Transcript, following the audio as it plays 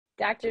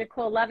Dr.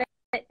 Nicole Lovat,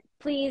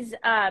 please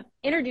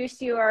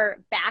introduce your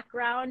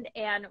background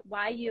and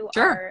why you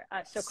Sure.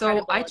 are so So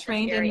credible I in this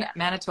trained in area.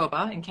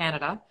 Manitoba in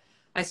Canada.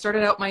 I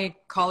started out my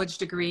college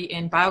degree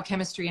in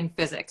biochemistry and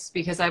physics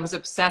because I was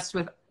obsessed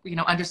with,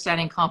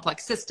 understanding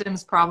complex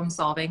systems, problem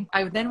solving.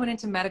 I then went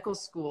into medical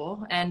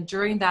school, and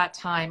during that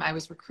time I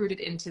was recruited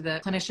into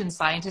the clinician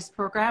scientist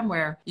program,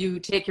 where you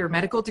take your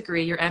medical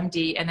degree, your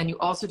MD, and then you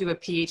also do a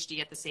PhD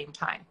at the same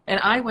time.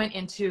 And I went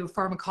into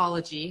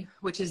pharmacology,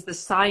 which is the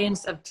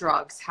science of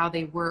drugs, how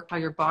they work, how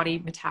your body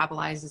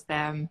metabolizes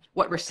them,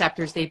 what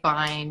receptors they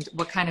bind,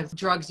 what kind of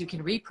drugs you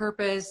can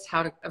repurpose,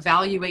 how to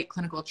evaluate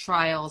clinical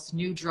trials,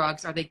 new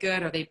drugs. Are they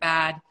good? Are they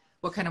bad?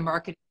 What kind of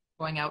marketing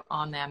going out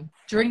on them?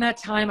 During that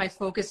time, I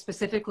focused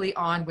specifically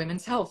on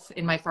women's health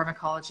in my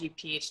pharmacology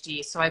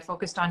PhD. So I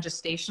focused on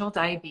gestational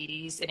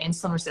diabetes and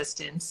insulin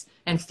resistance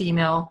and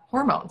female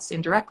hormones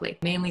indirectly,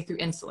 mainly through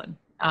insulin.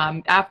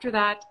 After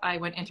that, I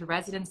went into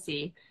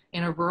residency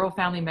in a rural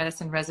family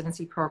medicine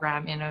residency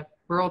program in a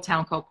rural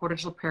town called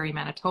Portage Prairie,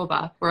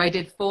 Manitoba, where I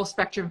did full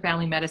spectrum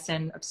family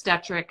medicine,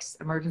 obstetrics,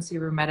 emergency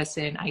room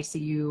medicine,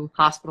 ICU,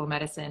 hospital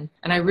medicine.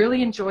 And I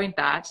really enjoyed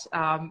that.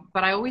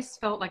 But I always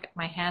felt like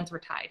my hands were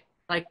tied.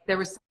 Like there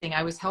was something,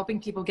 I was helping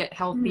people get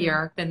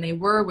healthier than they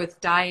were with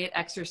diet,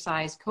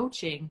 exercise,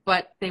 coaching,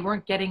 but they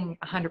weren't getting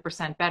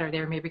 100% better. They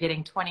were maybe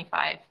getting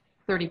 25,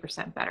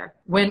 30% better.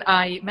 When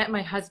I met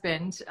my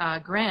husband,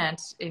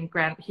 Grant,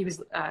 he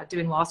was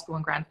doing law school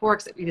in Grand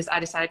Forks, I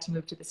decided to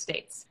move to the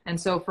States. And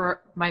so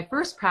for my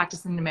first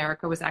practice in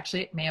America was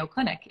actually at Mayo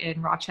Clinic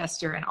in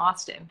Rochester and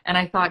Austin. And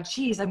I thought,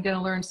 geez, I'm going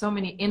to learn so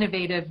many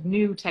innovative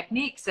new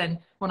techniques. And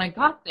when I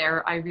got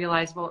there, I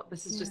realized, well,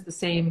 this is just the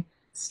same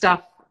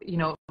stuff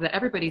that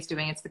everybody's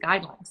doing. It's the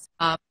guidelines.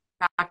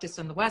 Practiced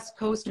on the West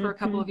Coast for a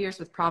couple of years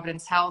with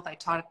Providence Health. I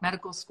taught at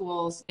medical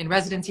schools, in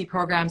residency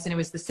programs, and it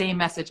was the same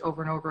message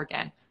over and over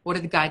again. What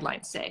do the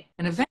guidelines say?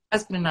 And eventually, my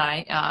husband and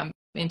I,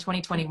 in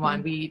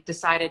 2021, we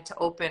decided to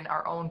open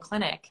our own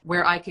clinic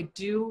where I could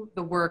do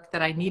the work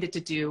that I needed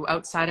to do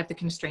outside of the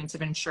constraints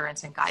of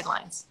insurance and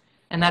guidelines.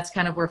 And that's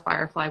kind of where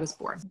Firefly was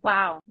born.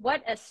 Wow,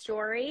 what a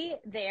story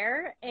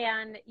there.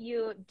 And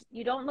you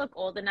don't look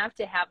old enough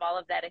to have all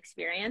of that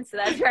experience. So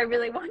that's where I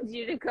really wanted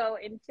you to go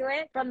into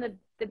it. From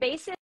the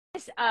basis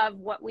of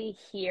what we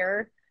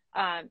hear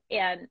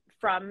and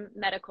from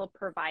medical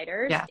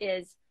providers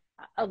is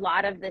a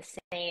lot of the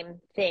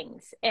same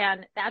things.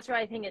 And that's why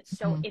I think it's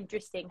so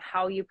interesting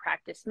how you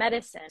practice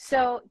medicine.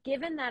 So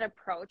given that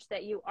approach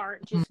that you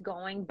aren't just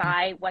going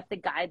by what the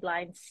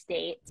guidelines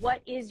state,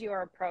 what is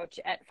your approach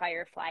at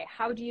Firefly?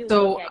 How do you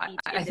look at each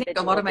individual? I think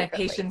a lot of my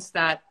patients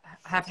that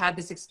have had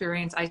this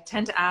experience, I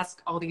tend to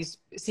ask all these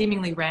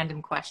seemingly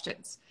random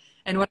questions.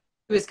 And what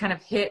I do is kind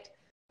of hit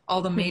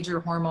all the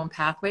major hormone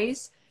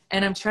pathways.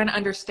 And I'm trying to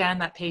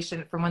understand that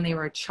patient from when they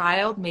were a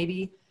child.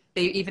 Maybe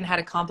they even had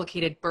a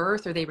complicated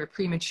birth, or they were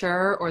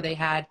premature, or they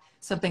had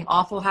something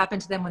awful happen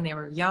to them when they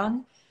were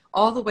young,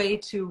 all the way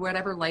to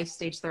whatever life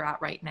stage they're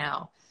at right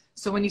now.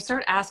 So when you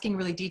start asking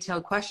really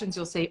detailed questions,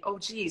 you'll say, oh,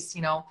 geez,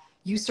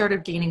 you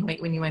started gaining weight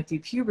when you went through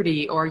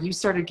puberty, or you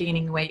started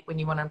gaining weight when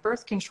you went on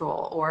birth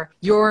control, or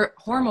your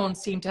hormones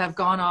seem to have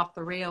gone off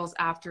the rails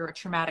after a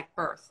traumatic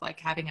birth, like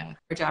having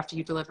after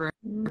you deliver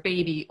a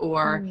baby,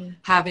 or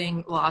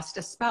having lost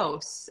a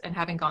spouse and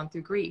having gone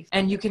through grief.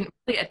 And you can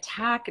really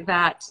attack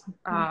that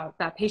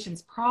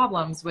patient's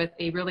problems with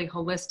a really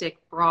holistic,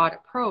 broad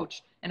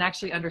approach and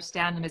actually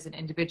understand them as an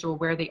individual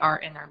where they are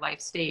in their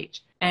life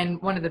stage. And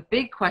one of the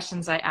big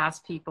questions I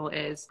ask people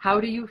is,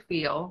 how do you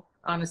feel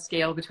on a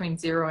scale between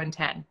 0 and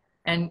 10?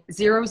 And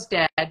 0's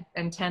dead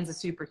and 10's a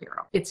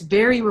superhero. It's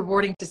very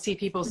rewarding to see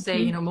people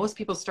say, most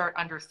people start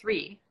under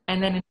 3.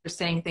 And then they're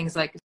saying things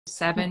like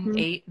 7,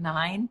 8,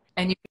 9.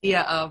 And you get the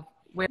idea of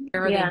where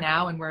are they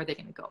now and where are they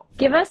going to go?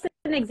 Give us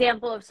an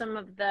example of some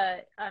of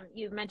the,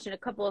 you mentioned a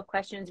couple of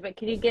questions, but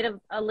can you get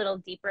a little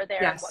deeper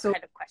there on what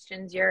kind of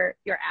questions you're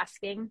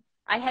asking?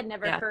 I had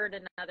never heard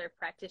another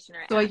practitioner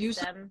ask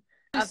them.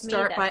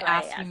 Start by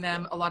asking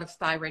them a lot of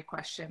thyroid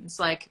questions,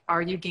 like,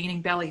 are you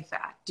gaining belly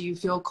fat? Do you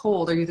feel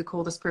cold? Are you the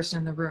coldest person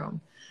in the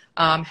room?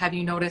 Have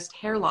you noticed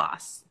hair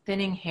loss,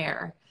 thinning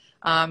hair?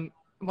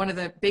 One of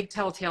the big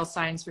telltale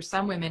signs for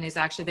some women is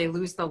actually they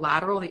lose the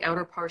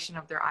outer portion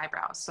of their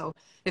eyebrows. So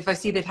if I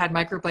see they've had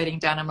microblading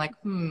done, I'm like,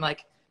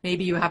 like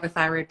maybe you have a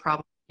thyroid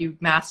problem. You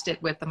masked it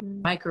with the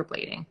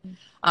microblading.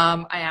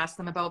 I ask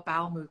them about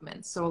bowel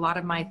movements. So a lot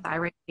of my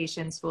thyroid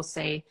patients will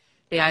say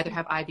they either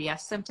have IBS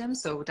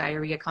symptoms, so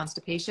diarrhea,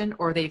 constipation,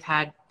 or they've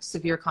had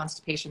severe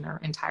constipation their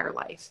entire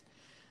life.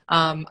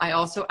 I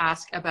also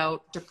ask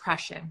about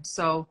depression.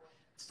 So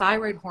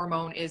thyroid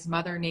hormone is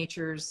Mother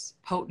Nature's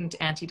potent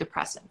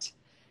antidepressant.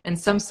 And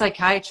some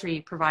psychiatry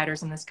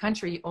providers in this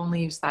country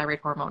only use thyroid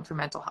hormone for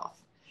mental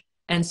health.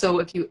 And so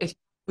if you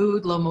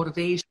mood, low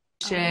motivation,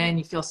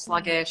 you feel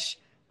sluggish,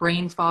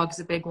 brain fog's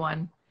a big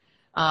one.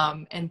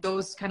 And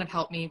those kind of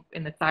help me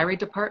in the thyroid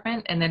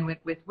department. And then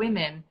with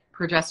women,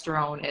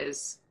 progesterone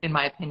is, in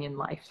my opinion,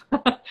 life.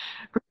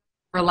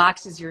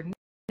 Relaxes your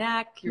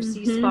neck, your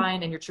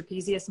C-spine, and your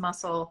trapezius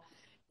muscle.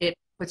 It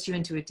puts you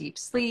into a deep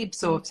sleep.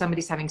 So if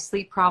somebody's having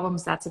sleep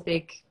problems, that's a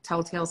big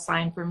telltale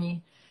sign for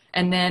me.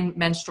 And then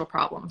menstrual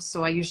problems.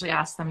 So I usually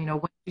ask them, you know,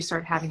 when did you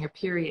start having your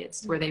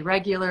periods? Were they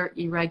regular,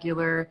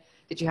 irregular?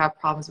 Did you have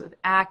problems with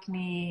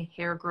acne,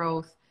 hair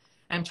growth?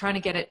 I'm trying to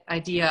get an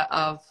idea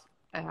of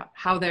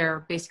how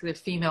their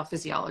female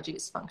physiology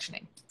is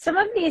functioning. Some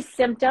of these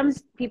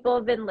symptoms people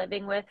have been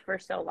living with for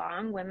so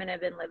long, women have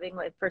been living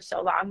with for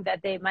so long,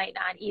 that they might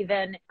not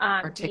even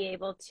be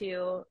able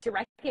to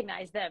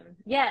recognize them.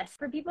 Yes,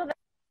 for people that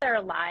are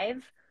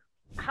alive,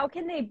 how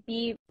can they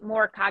be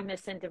more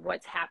cognizant of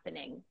what's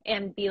happening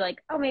and be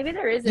like, oh, maybe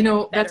there is a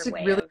better that's a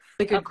way really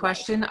good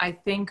question. Life. I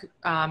think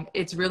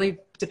it's really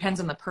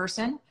depends on the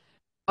person.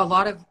 A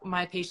lot of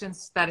my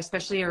patients that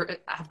especially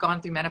have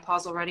gone through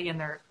menopause already, and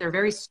they're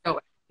very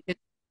stoic.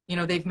 You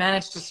know, they've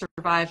managed to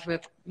survive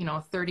with,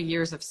 30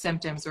 years of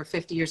symptoms or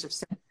 50 years of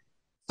symptoms.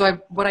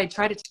 So what I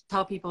try to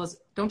tell people is,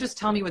 don't just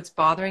tell me what's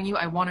bothering you.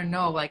 I want to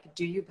know, like,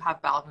 do you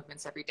have bowel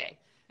movements every day?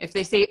 If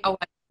they say, oh,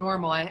 I'm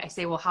normal, I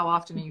say, well, how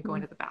often are you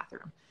going to the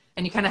bathroom?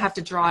 And you kind of have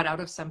to draw it out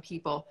of some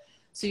people.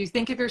 So you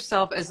think of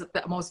yourself as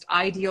the most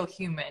ideal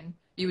human.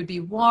 You would be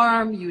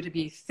warm, you would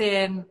be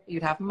thin,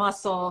 you'd have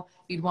muscle,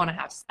 you'd want to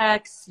have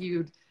sex,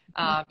 you'd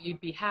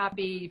be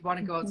happy, you'd want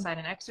to go outside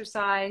and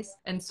exercise.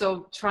 And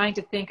so trying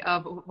to think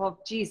of, well,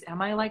 geez,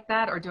 am I like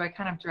that? Or do I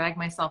kind of drag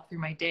myself through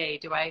my day?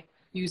 Do I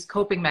use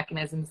coping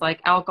mechanisms like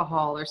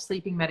alcohol or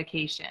sleeping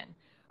medication?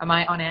 Am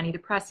I on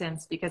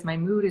antidepressants because my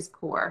mood is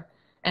poor?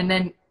 And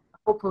then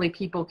hopefully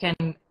people can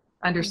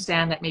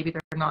understand that maybe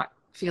they're not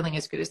feeling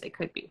as good as they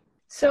could be.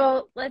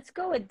 So let's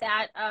go with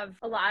that of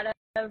a lot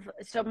of,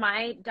 so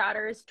my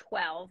daughter is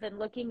 12, and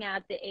looking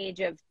at the age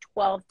of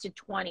 12 to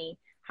 20,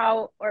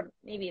 how, or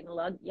maybe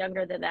even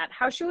younger than that,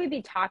 how should we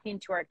be talking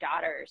to our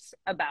daughters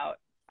about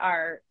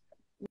our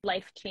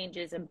life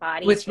changes and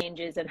body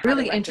changes and how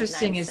really to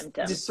interesting is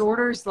symptoms?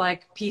 Disorders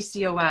like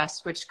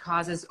PCOS, which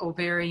causes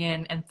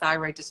ovarian and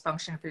thyroid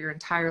dysfunction for your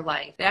entire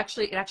life. It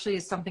actually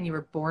is something you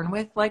were born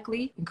with,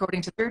 likely,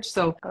 according to research.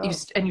 So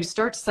you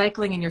start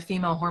cycling in your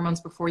female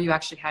hormones before you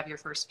actually have your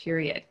first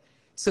period.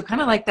 So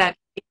kind of like that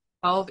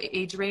 12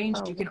 age range,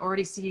 you can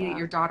already see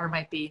your daughter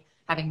might be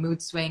having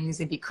mood swings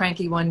and be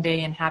cranky one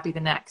day and happy the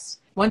next.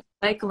 Once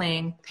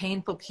cycling,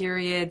 painful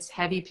periods,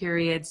 heavy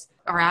periods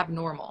are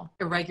abnormal.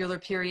 Irregular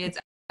periods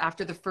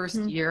after the first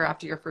year,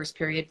 after your first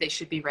period, they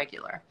should be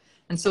regular.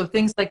 And so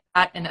things like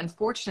that. And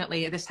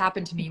unfortunately, this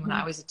happened to me when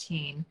I was a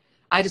teen.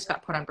 I just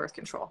got put on birth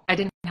control. I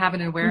didn't have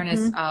an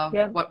awareness of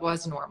what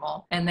was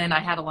normal. And then I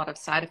had a lot of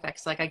side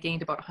effects. Like I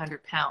gained about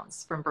 100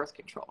 pounds from birth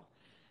control.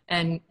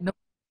 And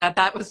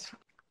that was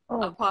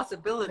a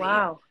possibility.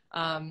 Wow.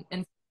 And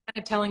kind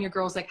of telling your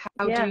girls, like,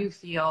 how do you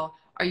feel?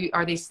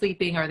 Are they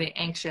sleeping? Are they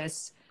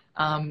anxious?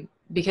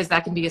 Because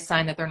that can be a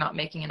sign that they're not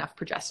making enough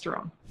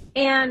progesterone.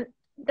 And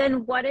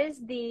then what is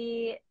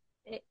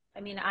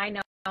I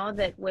know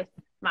that with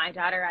my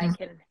daughter, I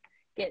can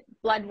get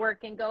blood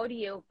work and go to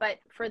you, but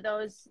for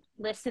those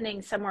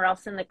listening somewhere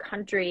else in the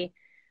country,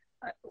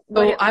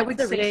 I would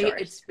say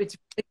it's really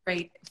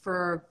great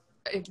for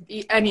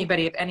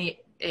anybody of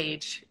any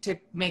age to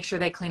make sure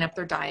they clean up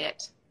their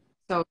diet.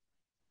 So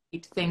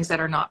eat things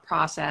that are not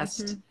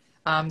processed.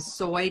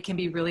 Soy can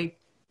be really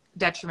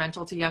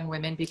detrimental to young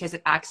women because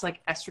it acts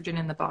like estrogen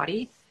in the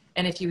body.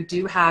 And if you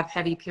do have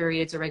heavy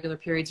periods or regular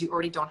periods, you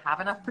already don't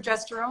have enough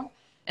progesterone.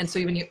 And so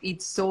when you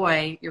eat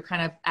soy, you're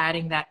kind of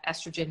adding that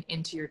estrogen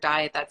into your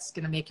diet. That's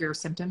going to make your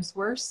symptoms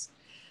worse.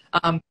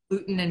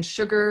 Gluten and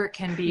sugar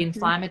can be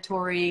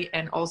inflammatory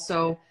and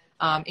also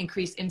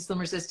increase insulin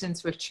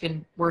resistance, which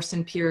can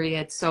worsen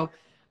periods. So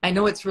I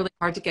know it's really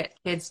hard to get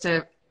kids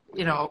to,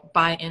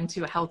 buy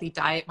into a healthy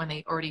diet when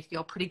they already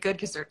feel pretty good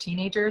because they're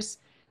teenagers.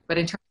 But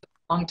in terms of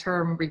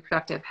long-term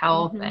reproductive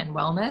health and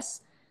wellness,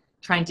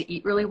 trying to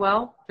eat really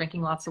well,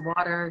 drinking lots of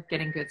water,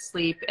 getting good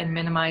sleep, and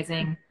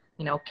minimizing,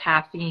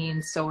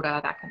 caffeine, soda,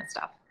 that kind of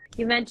stuff.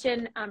 You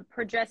mentioned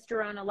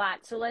progesterone a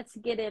lot. So let's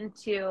get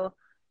into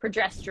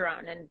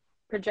progesterone, and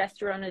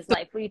progesterone is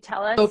life. Will you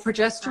tell us? So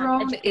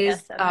progesterone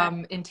is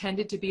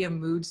intended to be a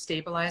mood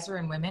stabilizer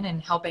in women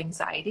and help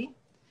anxiety.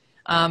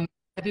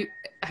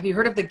 Have you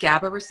heard of the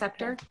GABA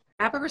receptor?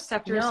 GABA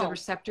receptor is a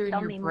receptor in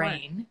your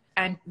brain,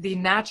 and the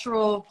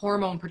natural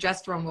hormone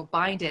progesterone will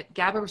bind it.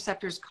 GABA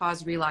receptors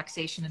cause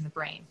relaxation in the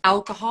brain.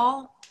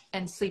 Alcohol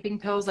and sleeping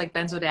pills like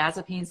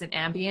benzodiazepines and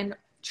Ambien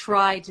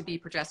try to be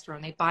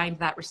progesterone. They bind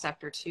that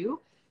receptor too,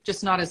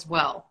 just not as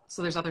well.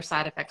 So there's other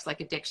side effects like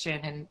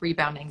addiction and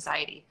rebound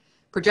anxiety.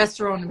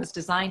 Progesterone was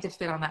designed to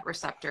fit on that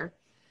receptor,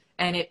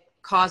 and it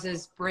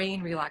causes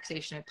brain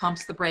relaxation. It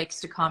pumps the brakes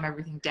to calm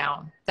everything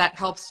down. That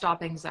helps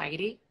stop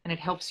anxiety, and it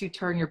helps you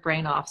turn your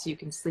brain off so you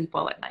can sleep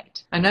well at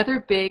night.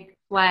 Another big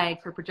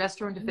flag for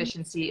progesterone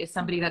deficiency is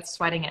somebody that's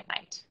sweating at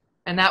night.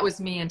 And that was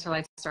me until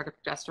I started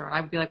progesterone. I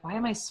would be like, why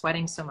am I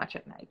sweating so much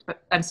at night?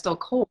 But I'm still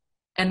cold.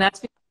 And that's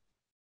because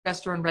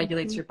progesterone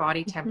regulates your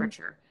body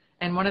temperature.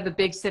 And one of the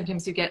big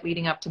symptoms you get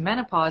leading up to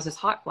menopause is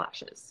hot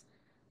flashes.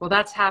 Well,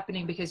 that's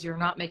happening because you're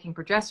not making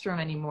progesterone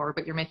anymore,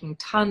 but you're making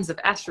tons of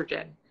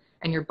estrogen,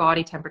 and your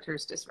body temperature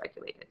is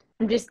dysregulated.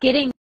 I'm just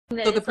getting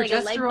that So the it's like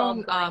a light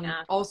bulb progesterone, going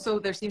off. also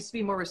there seems to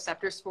be more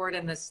receptors for it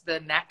in the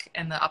neck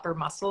and the upper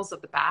muscles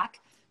of the back.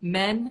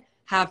 Men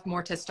have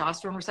more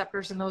testosterone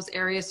receptors in those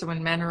areas. So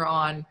when men are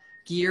on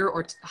gear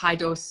or high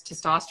dose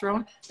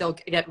testosterone, they'll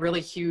get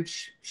really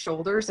huge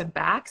shoulders and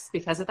backs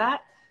because of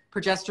that.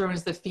 Progesterone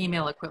is the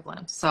female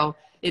equivalent. So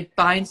it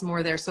binds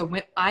more there. So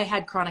when I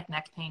had chronic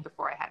neck pain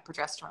before I had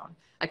progesterone.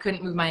 I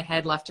couldn't move my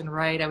head left and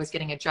right. I was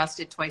getting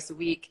adjusted twice a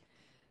week.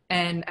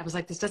 And I was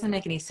like, this doesn't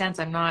make any sense.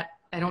 I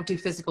don't do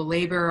physical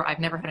labor. I've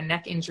never had a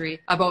neck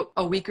injury. About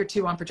a week or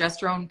two on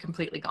progesterone,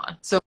 completely gone.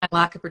 So my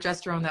lack of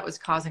progesterone, that was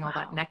causing all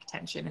that neck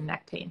tension and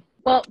neck pain.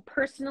 Well,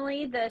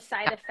 personally, the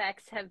side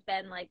effects have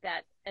been like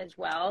that as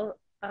well.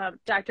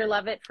 Dr.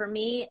 Lovett, for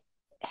me,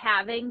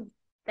 having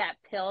that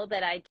pill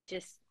that I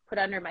just put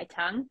under my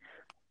tongue,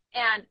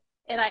 and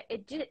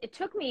it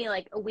took me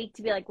like a week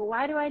to be like, well,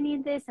 why do I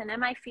need this? And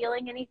am I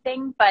feeling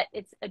anything? But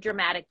it's a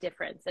dramatic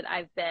difference that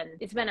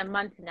it's been a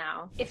month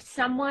now. If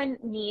someone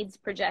needs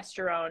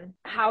progesterone,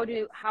 how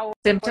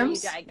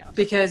Symptoms? are you diagnosed?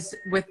 Because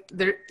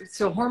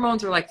so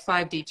hormones are like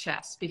 5D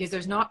chess, because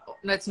it's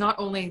not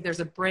only there's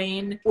a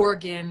brain,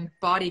 organ,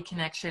 body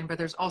connection, but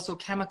there's also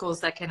chemicals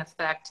that can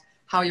affect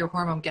how your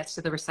hormone gets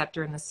to the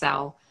receptor in the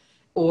cell.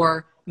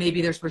 Or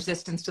maybe there's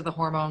resistance to the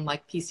hormone,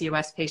 like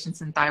PCOS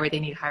patients and thyroid, they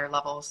need higher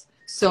levels.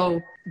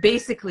 So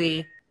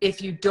basically,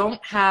 if you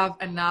don't have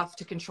enough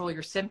to control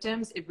your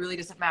symptoms, it really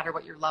doesn't matter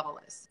what your level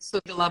is. So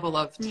the level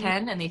of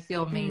 10 and they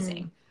feel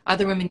amazing.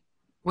 Other women,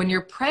 when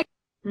you're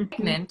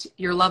pregnant,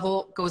 your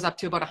level goes up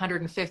to about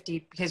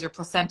 150 because your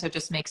placenta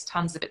just makes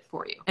tons of it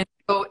for you. And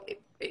so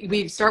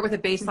we start with a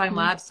baseline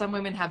lab. Some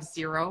women have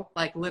zero,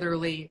 like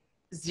literally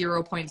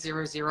 0.00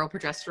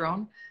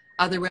 progesterone.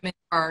 Other women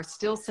are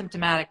still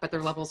symptomatic, but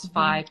their level's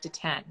 5 to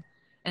 10.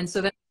 And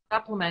so then we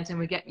supplement and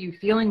we get you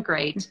feeling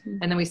great.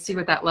 And then we see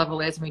what that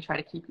level is and we try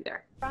to keep you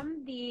there.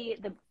 From the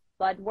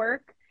blood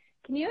work,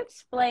 can you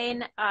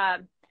explain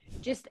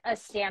just a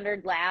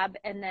standard lab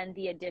and then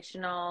the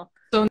additional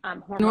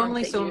hormones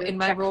normally, that so you in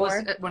my check roles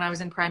for? when I was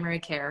in primary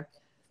care,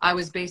 I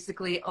was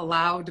basically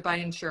allowed by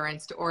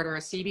insurance to order a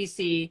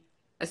CBC,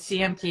 a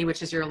CMP,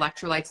 which is your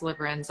electrolytes,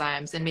 liver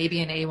enzymes, and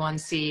maybe an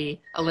A1C,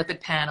 a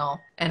lipid panel,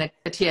 and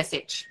a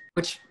TSH,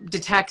 which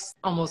detects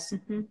almost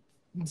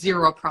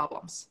zero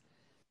problems.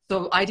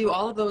 So I do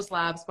all of those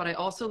labs, but I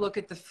also look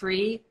at the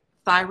free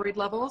thyroid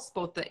levels,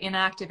 both the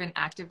inactive and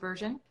active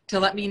version, to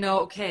let me know,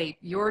 okay,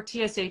 your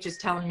TSH is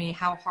telling me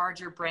how hard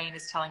your brain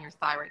is telling your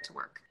thyroid to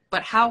work.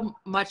 But how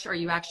much are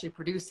you actually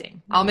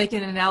producing? I'll make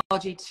an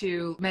analogy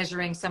to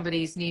measuring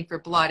somebody's need for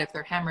blood if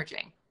they're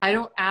hemorrhaging. I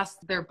don't ask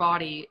their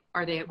body,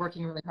 are they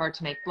working really hard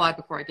to make blood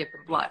before I give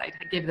them blood? I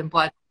give them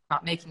blood,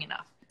 not making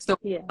enough. So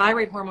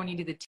thyroid hormone, you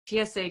need the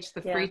TSH,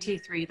 the free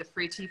T3, the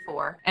free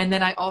T4. And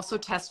then I also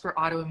test for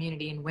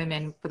autoimmunity in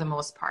women for the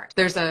most part.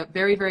 There's a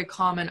very, very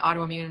common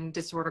autoimmune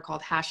disorder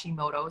called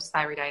Hashimoto's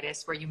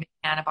thyroiditis, where you make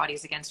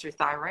antibodies against your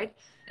thyroid.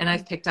 And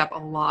I've picked up a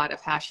lot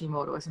of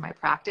Hashimoto's in my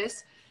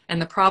practice.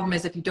 And the problem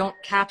is if you don't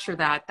capture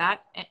that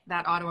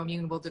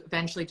autoimmune will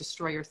eventually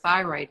destroy your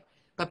thyroid.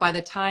 But by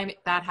the time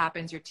that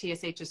happens, your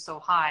TSH is so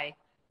high,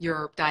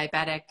 you're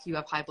diabetic, you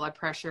have high blood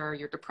pressure,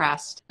 you're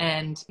depressed,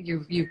 and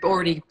you've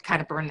already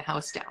kind of burned the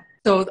house down.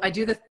 So I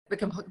do the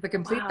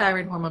complete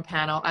thyroid hormone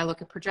panel. I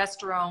look at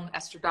progesterone,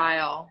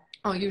 estradiol.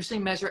 I'll usually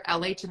measure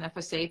LH and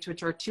FSH,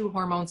 which are two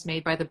hormones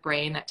made by the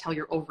brain that tell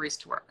your ovaries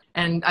to work.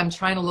 And I'm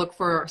trying to look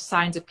for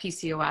signs of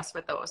PCOS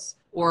with those,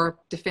 or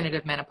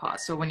definitive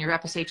menopause. So when your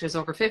FSH is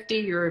over 50,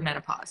 you're in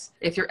menopause.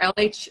 If your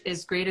LH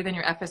is greater than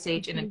your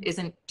FSH and it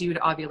isn't due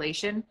to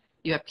ovulation,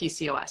 you have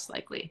PCOS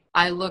likely.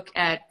 I look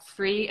at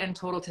free and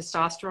total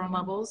testosterone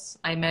levels.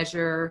 I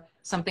measure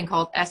something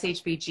called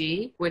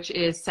SHBG, which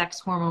is sex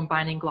hormone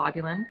binding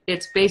globulin.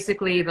 It's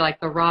basically like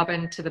the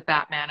Robin to the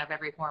Batman of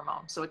every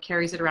hormone. So it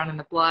carries it around in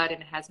the blood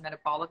and it has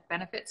metabolic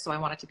benefits. So I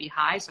want it to be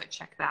high, so I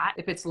check that.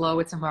 If it's low,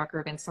 it's a marker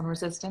of insulin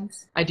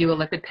resistance. I do a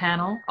lipid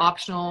panel.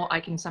 Optional, I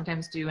can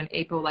sometimes do an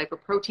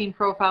apolipoprotein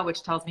profile,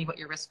 which tells me what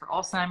your risk for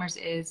Alzheimer's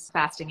is,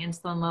 fasting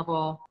insulin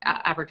level,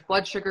 average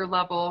blood sugar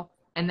level.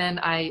 And then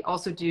I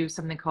also do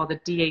something called the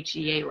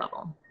DHEA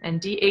level. And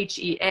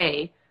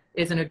DHEA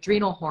is an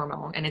adrenal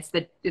hormone, and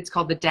it's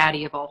called the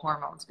daddy of all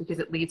hormones because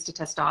it leads to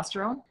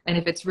testosterone. And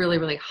if it's really,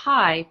 really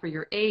high for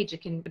your age,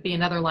 it can be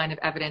another line of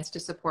evidence to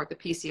support the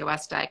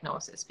PCOS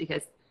diagnosis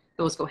because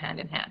those go hand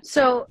in hand.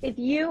 So if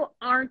you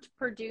aren't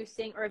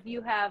producing, or if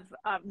you have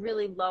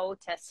really low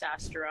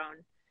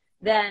testosterone,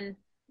 then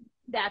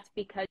that's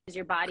because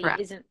your body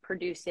isn't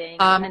producing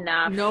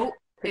enough No,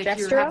 progesterone? if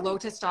you have low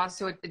testosterone,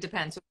 so it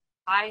depends. So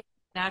high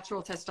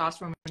natural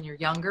testosterone when you're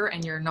younger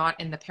and you're not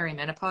in the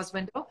perimenopause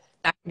window,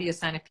 that can be a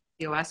sign of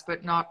PCOS,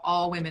 but not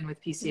all women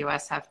with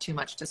PCOS have too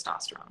much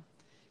testosterone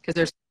because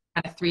there's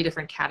kind of 3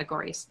 different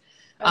categories.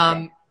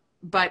 Okay.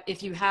 But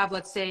if you have,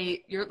 let's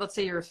say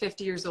you're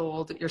 50 years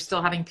old, you're still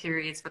having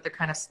periods, but they're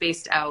kind of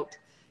spaced out.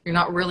 You're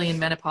not really in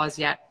menopause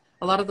yet.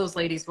 a lot of those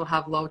ladies will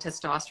have low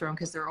testosterone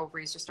because their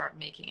ovaries just aren't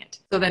making it.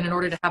 So then in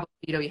order to have a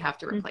libido, you have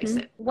to replace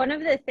it. One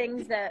of the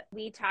things that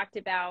we talked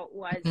about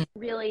was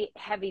really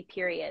heavy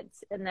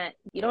periods, and that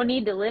you don't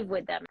need to live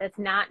with them. That's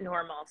not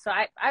normal. So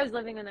I was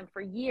living with them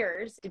for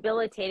years,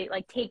 debilitating,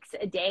 like takes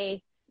a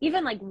day,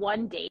 even like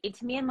one day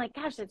to me. I'm like,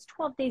 gosh, that's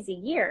 12 days a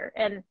year.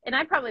 And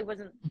I probably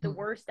wasn't the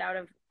worst out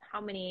of how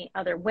many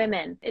other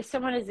women. If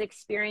someone is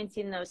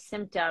experiencing those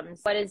symptoms,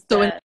 what is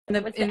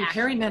in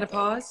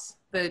perimenopause,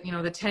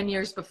 the 10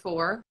 years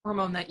before,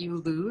 hormone that you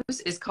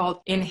lose is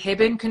called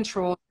inhibin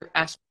control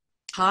estrogen.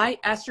 High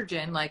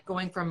estrogen, like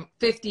going from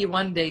 50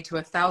 one day to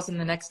 1,000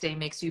 the next day,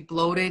 makes you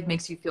bloated,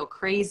 makes you feel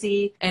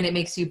crazy, and it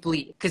makes you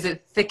bleed because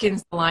it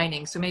thickens the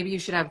lining. So maybe you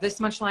should have this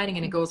much lining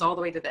and it goes all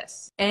the way to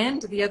this.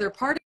 And the other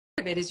part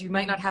of it is you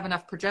might not have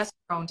enough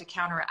progesterone to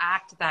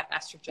counteract that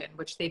estrogen,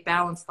 which they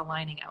balance the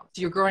lining out.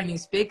 So you're growing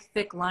these big,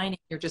 thick lining,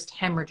 you're just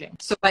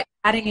hemorrhaging. So by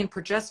adding in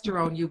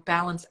progesterone, you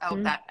balance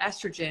out that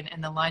estrogen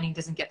and the lining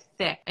doesn't get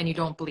thick and you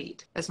don't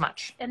bleed as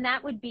much. And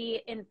that would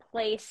be in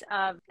place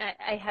of,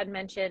 I had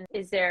mentioned,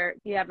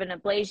 you have an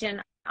ablation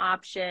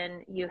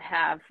option, you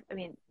have,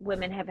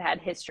 women have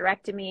had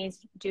hysterectomies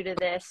due to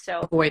this.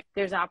 So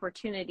there's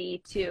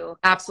opportunity to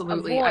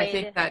absolutely avoid. I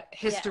think that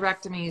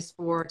hysterectomies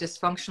for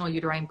dysfunctional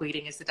uterine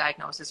bleeding is the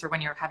diagnosis, or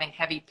when you're having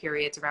heavy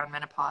periods around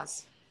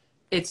menopause.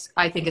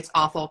 I think it's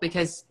awful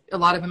because a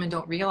lot of women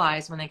don't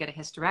realize when they get a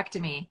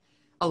hysterectomy,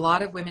 a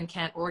lot of women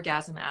can't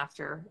orgasm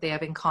after. They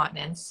have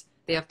incontinence,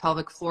 they have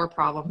pelvic floor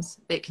problems,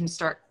 they can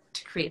start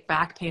to create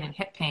back pain and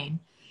hip pain,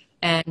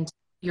 and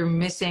you're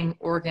missing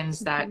organs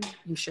that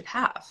you should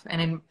have.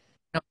 And in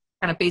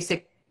kind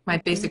of my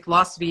basic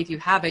philosophy, if you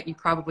have it, you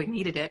probably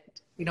needed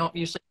it. We don't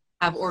usually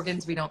have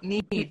organs we don't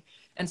need.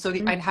 And so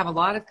I'd have a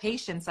lot of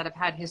patients that have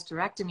had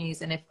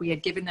hysterectomies, and if we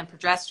had given them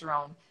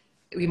progesterone,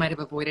 we might have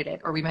avoided it,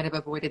 or we might have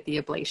avoided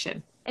the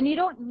ablation. And you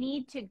don't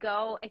need to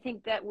go, I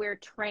think that we're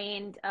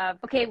trained of,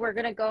 okay, we're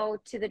going to go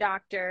to the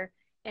doctor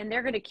and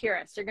they're going to cure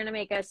us. They're going to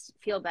make us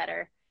feel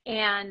better.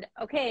 And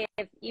okay,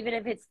 even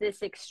if it's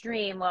this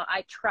extreme, well,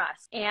 I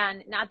trust.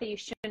 And not that you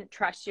shouldn't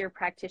trust your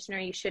practitioner.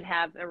 You should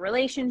have a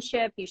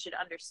relationship. You should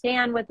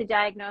understand what the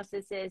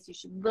diagnosis is. You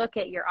should look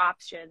at your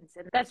options.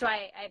 And that's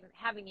why I'm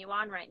having you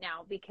on right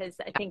now, because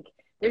I think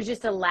there's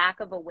just a lack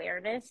of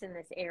awareness in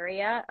this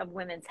area of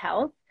women's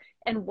health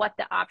and what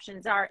the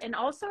options are. And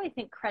also, I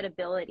think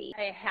credibility.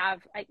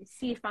 I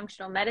see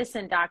functional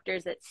medicine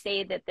doctors that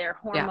say that they're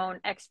hormone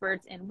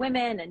experts in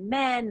women and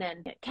men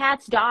and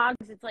cats,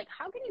 dogs. It's like,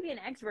 how can you be an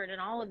expert in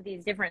all of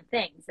these different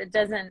things?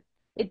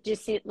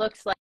 It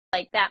looks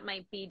like that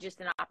might be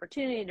just an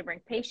opportunity to bring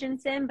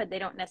patients in, but they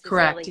don't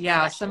necessarily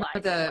specialize some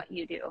of in what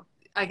you do.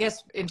 I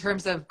guess in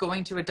terms of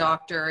going to a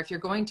doctor, if you're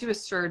going to a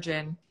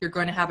surgeon, you're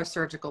going to have a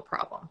surgical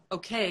problem.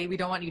 Okay, we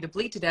don't want you to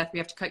bleed to death. We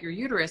have to cut your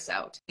uterus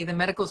out. The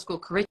medical school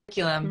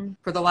curriculum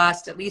for the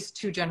last at least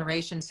 2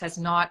 generations has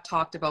not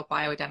talked about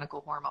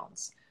bioidentical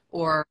hormones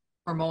or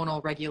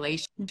hormonal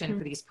regulation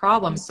for these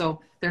problems. So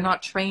they're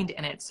not trained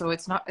in it. So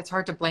it's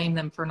hard to blame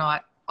them for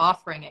not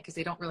offering it because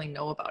they don't really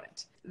know about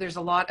it. There's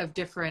a lot of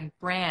different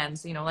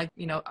brands,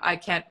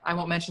 I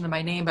won't mention them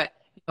by name, but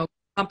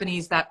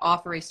companies that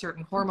offer a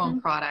certain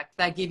hormone product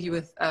that give you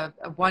a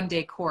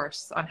 1-day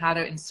course on how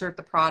to insert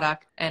the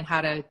product and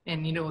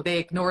they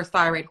ignore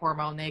thyroid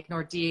hormone, they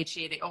ignore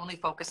DHEA, they only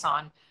focus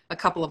on a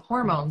couple of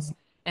hormones.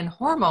 And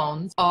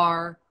hormones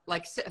are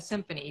like a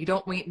symphony. You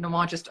don't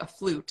want just a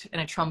flute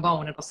and a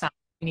trombone. It'll sound,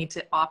 you need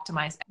to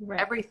optimize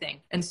everything.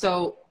 And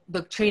so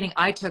the training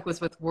I took was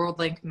with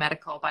WorldLink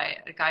Medical by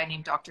a guy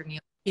named Dr.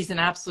 Neil. He's an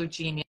absolute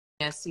genius.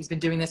 He's been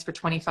doing this for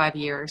 25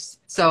 years.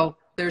 So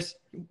there's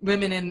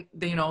women in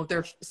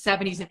their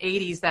 70s and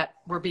 80s that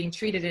were being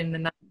treated in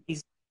the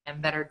 90s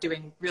and that are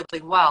doing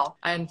really well.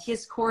 And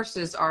his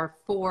courses are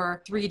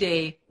 4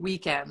 3-day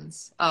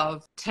weekends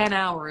of 10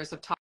 hours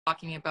of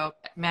talking about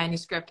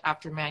manuscript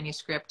after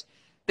manuscript,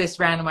 this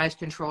randomized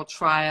controlled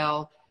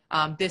trial,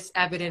 this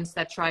evidence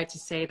that tried to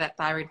say that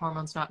thyroid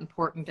hormone's not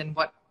important, and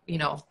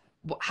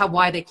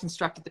why they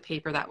constructed the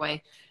paper that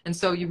way. And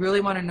so you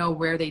really want to know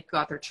where they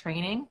got their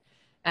training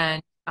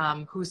and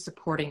who's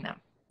supporting them.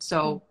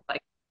 So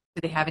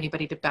do they have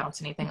anybody to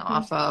bounce anything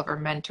off of or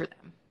mentor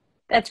them?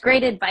 That's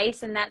great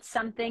advice. And that's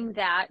something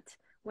that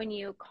when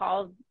you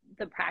call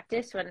the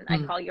practice, when I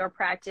call your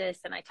practice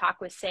and I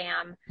talk with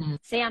Sam,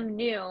 Sam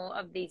knew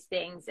of these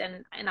things,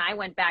 and I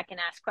went back and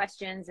asked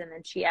questions, and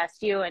then she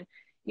asked you, and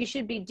you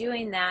should be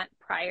doing that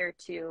prior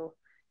to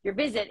your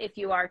visit if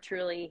you are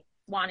truly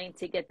wanting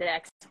to get the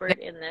expert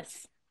in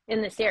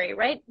this area,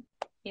 right?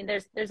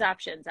 There's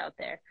options out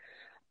there.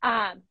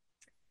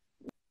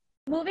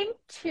 Moving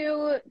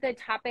to the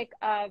topic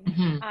of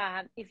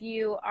if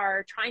you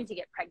are trying to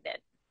get pregnant,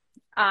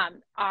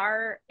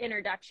 our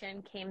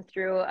introduction came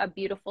through a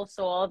beautiful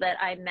soul that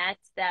I met,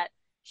 that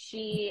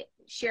she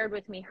shared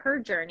with me her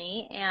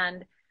journey.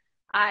 And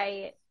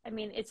I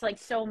mean, it's like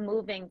so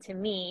moving to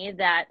me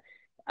that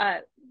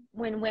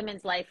when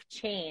women's life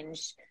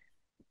changed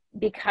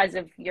because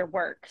of your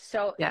work.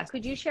 So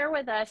could you share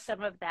with us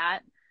some of that?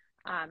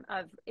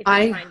 of if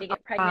you're trying to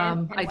get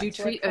pregnant? I do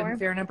treat a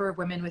fair number of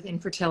women with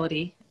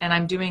infertility, and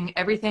I'm doing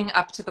everything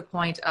up to the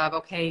point of,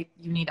 okay,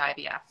 you need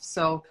IVF.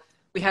 So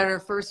we had our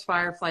first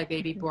Firefly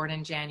baby born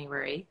in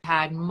January,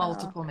 had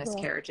multiple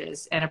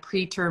miscarriages and a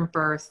preterm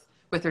birth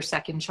with her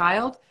second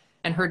child.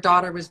 And her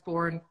daughter was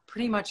born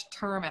pretty much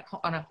term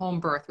on a home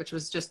birth, which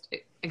was just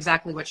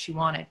exactly what she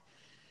wanted.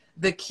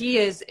 The key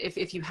is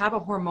if you have a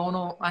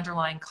hormonal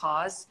underlying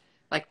cause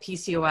like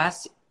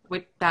PCOS,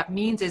 what that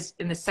means is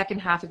in the second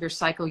half of your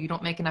cycle, you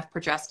don't make enough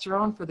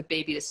progesterone for the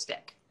baby to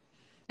stick.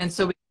 And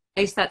so we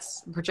place that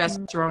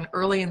progesterone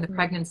early in the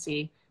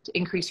pregnancy to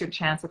increase your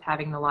chance of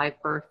having the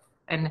live birth.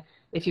 And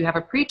if you have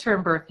a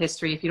preterm birth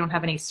history, if you don't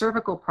have any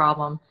cervical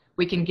problem,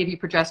 we can give you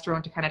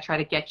progesterone to kind of try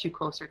to get you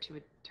closer to a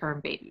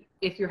term baby.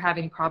 If you're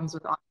having problems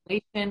with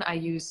ovulation, I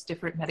use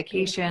different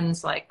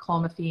medications like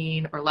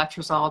clomiphene or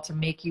letrozole to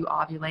make you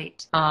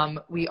ovulate.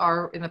 We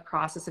are in the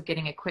process of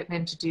getting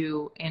equipment to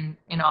do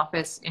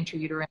in-office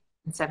intrauterine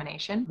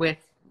insemination with,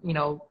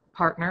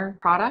 partner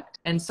product.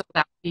 And so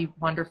that would be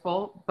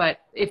wonderful.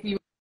 But if you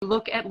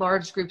look at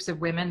large groups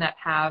of women that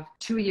have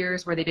 2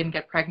 years where they didn't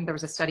get pregnant, there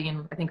was a study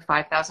in, I think,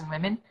 5,000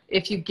 women.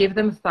 If you give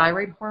them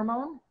thyroid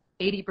hormone,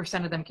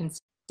 80% of them can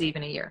conceive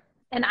in a year.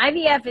 And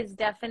IVF is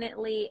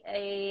definitely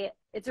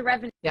it's a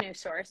revenue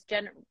source,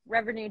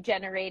 revenue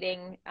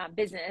generating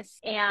business.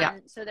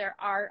 And so there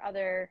are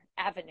other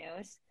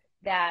avenues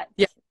that,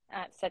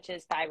 such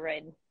as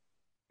thyroid.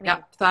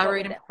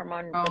 Thyroid and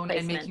hormone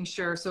and making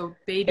sure, so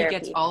baby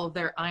gets all of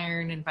their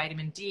iron and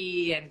vitamin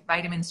D and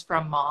vitamins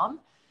from mom.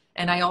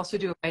 And I also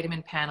do a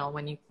vitamin panel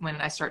when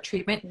I start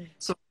treatment.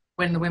 So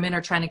when the women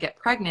are trying to get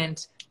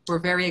pregnant, we're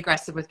very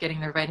aggressive with getting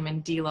their vitamin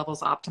D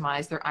levels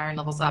optimized, their iron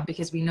levels up,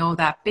 because we know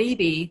that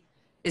baby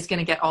is going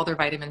to get all their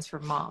vitamins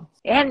from mom.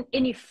 And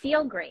you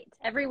feel great.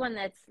 Everyone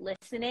that's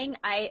listening,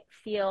 I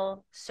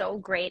feel so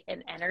great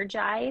and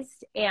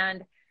energized.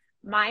 And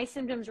my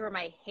symptoms were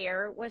my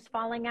hair was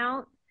falling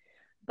out.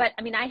 But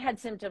I mean, I had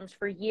symptoms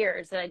for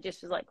years that I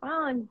just was like,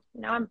 well,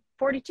 I'm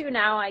 42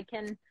 now. I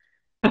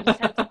just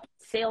have to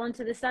sail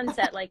into the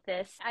sunset like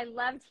this. I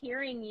loved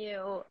hearing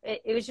you.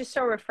 It was just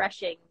so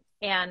refreshing.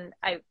 And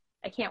I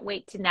can't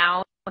wait to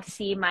now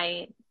see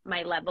my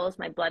levels,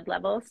 my blood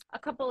levels. A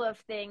couple of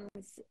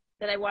things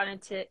that I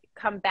wanted to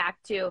come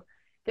back to.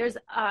 There's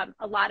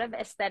a lot of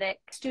aesthetic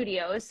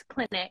studios,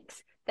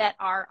 clinics that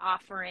are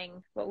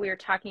offering what we were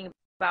talking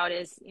about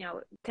is,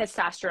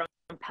 testosterone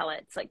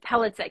pellets, like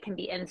pellets that can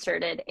be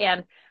inserted.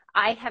 And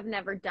I have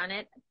never done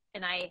it.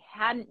 And I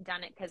hadn't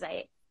done it because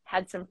I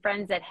had some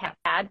friends that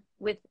had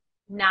with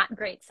not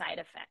great side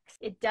effects.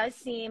 It does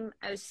seem,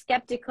 I was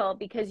skeptical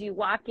because you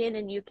walk in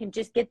and you can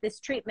just get this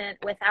treatment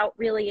without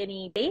really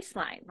any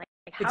baseline. Like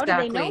how do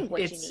they know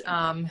what you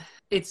need?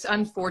 It's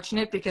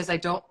unfortunate because I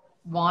don't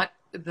want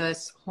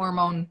this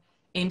hormone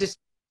industry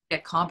to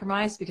get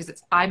compromised because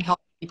I'm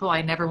helping people.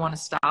 I never want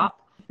to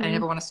stop. I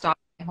never want to stop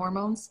my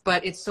hormones,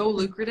 but it's so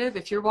lucrative.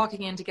 If you're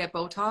walking in to get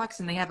Botox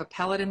and they have a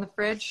pellet in the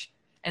fridge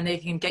and they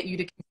can get you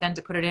to consent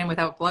to put it in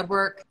without blood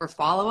work or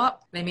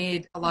follow-up, they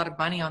made a lot of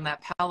money on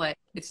that pellet.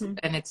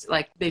 And it's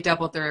like they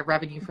doubled their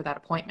revenue for that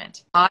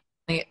appointment.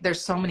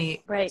 There's so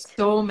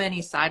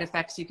many side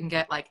effects you can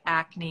get, like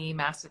acne,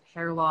 massive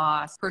hair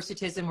loss,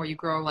 hirsutism where you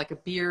grow like a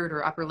beard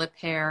or upper lip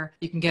hair.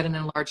 You can get an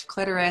enlarged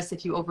clitoris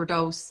if you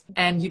overdose,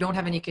 and you don't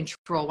have any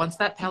control. Once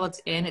that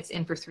pellet's in, it's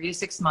in for 3 to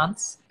 6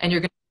 months, and you're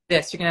going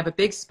to have a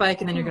big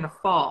spike and then you're going to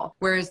fall.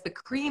 Whereas the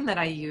cream that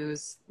I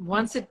use,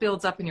 once it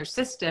builds up in your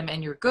system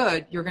and you're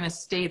good, you're going to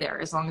stay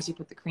there as long as you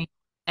put the cream.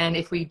 And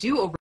if we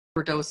do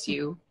overdose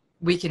you,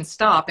 we can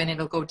stop and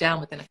it'll go down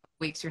within a couple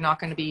weeks. You're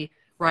not going to be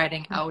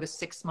riding out a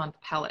 6-month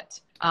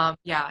pellet.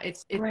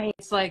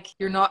 It's like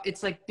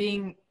it's like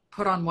being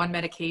put on one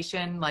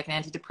medication, like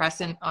an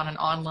antidepressant on an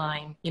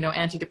online,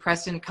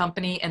 antidepressant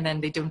company. And then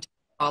they don't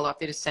follow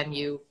up. They just send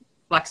you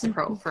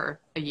Lexapro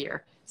for a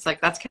year. It's like,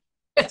 that's kind of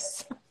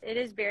it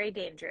is very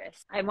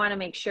dangerous. I want to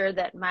make sure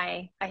that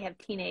I have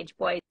teenage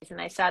boys, and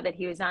I saw that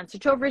he was on. So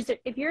Tovers,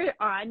 if you're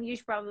on, you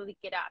should probably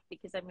get up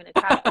because I'm going to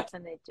talk about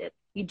something that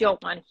you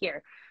don't want to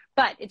hear.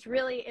 But it's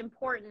really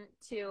important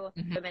to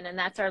women, and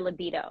that's our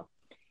libido.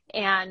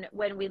 And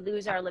when we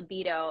lose our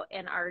libido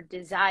and our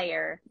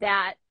desire,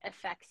 that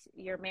affects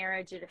your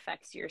marriage. It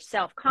affects your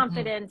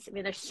self-confidence. I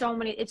mean, there's so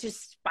many, it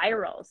just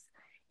spirals.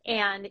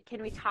 And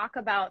can we talk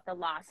about the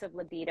loss of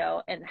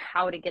libido and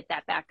how to get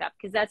that back up?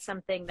 Because that's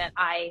something that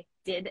I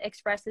did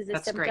express as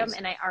a symptom, great.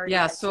 And I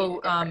already so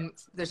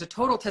there's a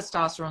total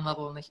testosterone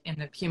level in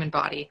the human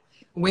body.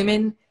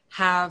 Women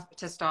have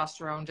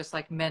testosterone just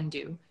like men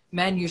do.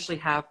 Men usually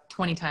have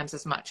 20 times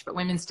as much, but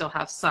women still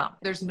have some.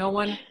 There's no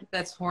one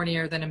that's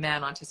hornier than a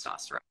man on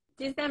testosterone.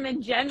 Just them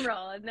in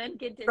general, and then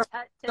get to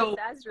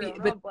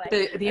testosterone.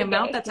 But the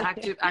amount that's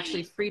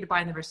actually free to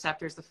bind the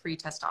receptor is the free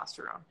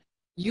testosterone.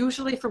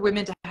 Usually for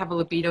women to have a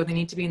libido, they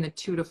need to be in the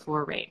 2 to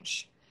 4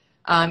 range.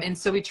 And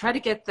so we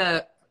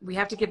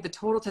have to give the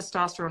total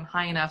testosterone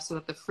high enough so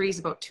that the free is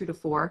about 2 to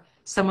 4.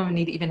 Some women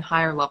need even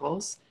higher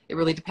levels. It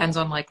really depends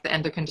on like the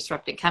endocrine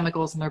disrupting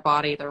chemicals in their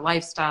body, their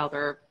lifestyle,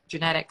 their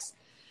genetics.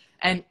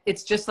 And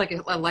it's just like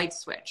a light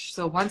switch.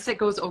 So once it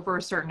goes over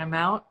a certain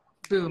amount,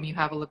 boom, you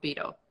have a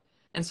libido.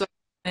 And so,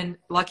 and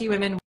lucky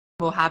women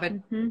will have it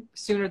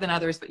sooner than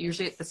others, but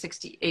usually at the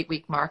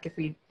 68-week mark,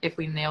 if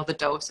we nail the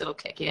dose, it'll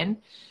kick in,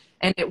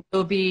 and it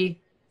will be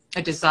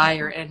a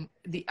desire. And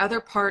the other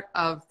part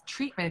of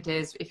treatment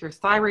is if your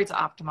thyroid's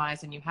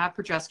optimized and you have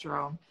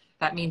progesterone,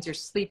 that means you're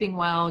sleeping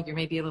well, you're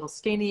maybe a little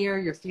skinnier,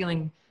 you're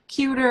feeling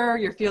cuter,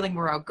 you're feeling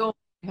more outgoing,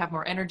 you have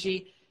more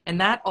energy. And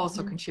that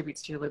also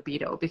contributes to your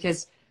libido,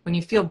 because when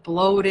you feel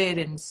bloated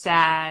and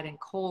sad and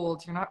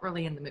cold, you're not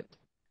really in the mood.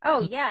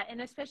 Oh yeah.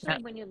 And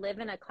especially when you live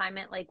in a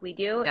climate like we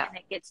do and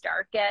it gets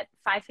dark at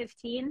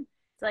 5:15,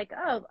 it's like,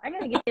 oh, I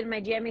got to get in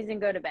my jammies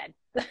and go to bed.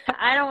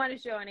 I don't want to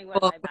show anyone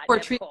my body.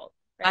 I'm cold.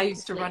 Right? I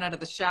used to run out of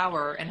the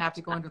shower and have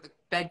to go under the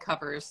bed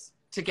covers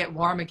to get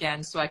warm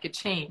again so I could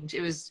change.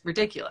 It was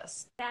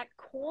ridiculous. That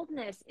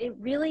coldness, it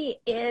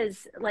really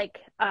is like,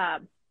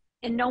 and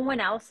no one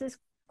else is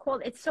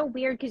cold. It's so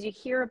weird because you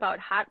hear about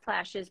hot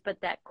flashes,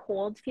 but that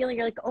cold feeling,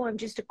 you're like, oh, I'm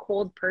just a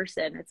cold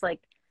person. It's like,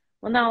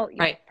 well, no,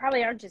 you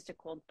probably aren't just a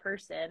cold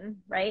person,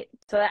 right?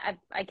 So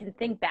I can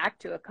think back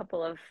to a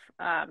couple of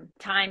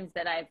times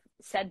that I've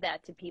said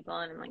that to people,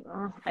 and I'm like,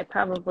 oh,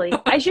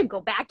 I should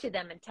go back to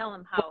them and tell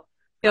them how.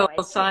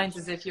 Signs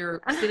as if you're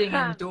sitting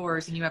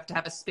indoors and you have to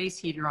have a space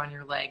heater on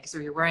your legs,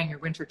 or you're wearing your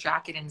winter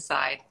jacket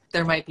inside,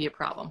 there might be a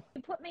problem.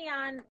 You put me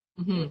on,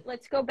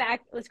 let's go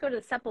to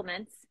the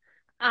supplements.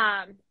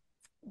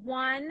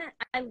 One,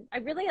 I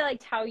really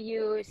liked how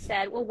you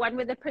said, well, one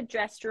with the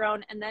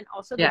progesterone and then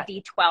also the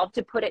B12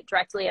 to put it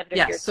directly under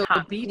your so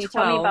tongue. The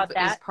B12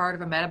 is part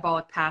of a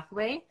metabolic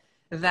pathway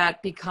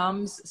that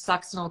becomes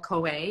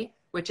succinyl-CoA,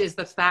 which is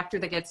the factor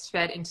that gets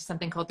fed into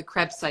something called the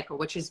Krebs cycle,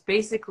 which is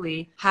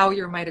basically how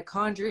your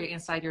mitochondria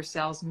inside your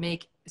cells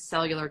make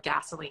cellular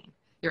gasoline,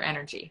 your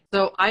energy.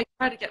 So I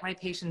try to get my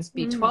patients'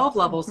 B12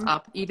 levels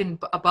up even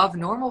above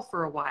normal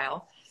for a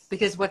while,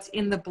 because what's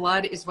in the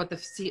blood is what the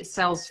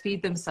cells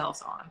feed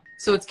themselves on.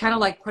 So it's kind of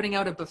like putting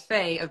out a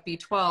buffet of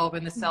B12,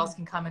 and the cells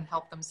can come and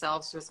help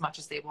themselves to as much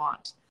as they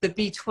want. The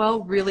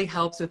B12 really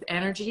helps with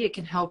energy. It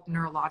can help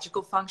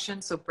neurological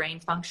function, so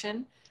brain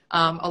function.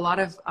 A lot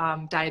of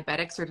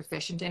diabetics are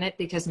deficient in it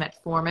because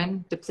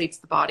metformin depletes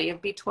the body of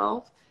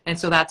B12. And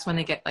so that's when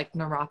they get like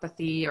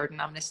neuropathy or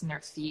numbness in their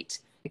feet.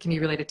 It can be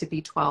related to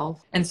B12.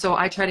 And so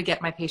I try to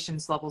get my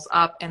patients' levels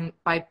up, and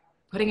by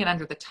putting it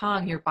under the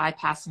tongue, you're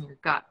bypassing your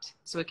gut,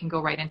 so it can go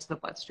right into the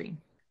bloodstream.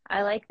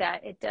 I like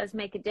that. It does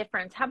make a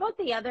difference. How about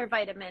the other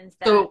vitamins?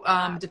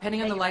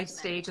 Depending on the life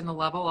stage and the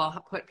level,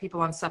 I'll put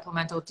people on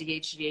supplemental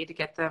DHEA to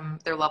get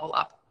their level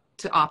up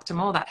to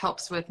optimal. That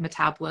helps with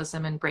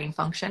metabolism and brain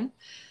function.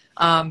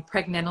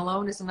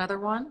 Pregnenolone is another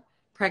one.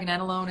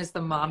 Pregnenolone is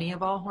the mommy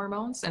of all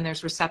hormones, and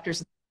there's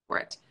receptors for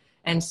it.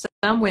 And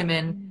some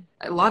women,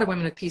 a lot of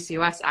women with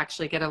PCOS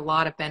actually get a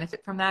lot of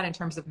benefit from that in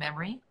terms of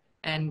memory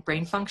and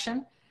brain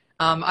function.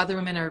 Other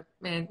women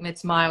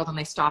it's mild and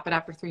they stop it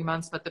after 3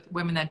 months, but the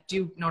women that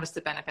do notice the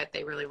benefit,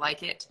 they really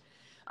like it.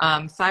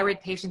 Thyroid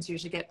patients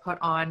usually get put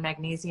on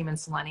magnesium and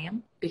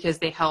selenium because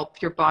they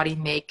help your body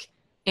make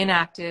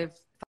inactive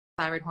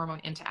thyroid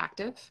hormone into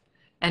active.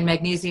 And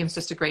magnesium is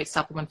just a great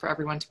supplement for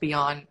everyone to be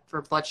on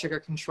for blood sugar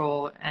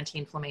control,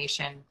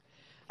 anti-inflammation.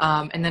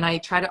 And then I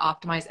try to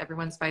optimize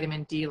everyone's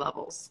vitamin D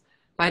levels.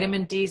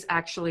 Vitamin D is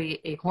actually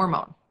a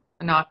hormone,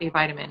 not a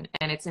vitamin,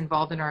 and it's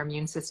involved in our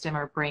immune system,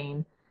 our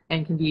brain,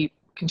 and can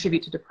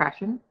contribute to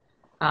depression.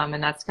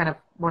 And that's kind of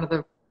one of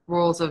the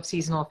roles of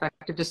seasonal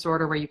affective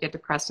disorder, where you get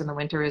depressed in the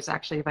winter, is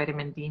actually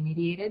vitamin D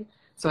mediated.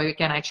 So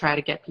again, I try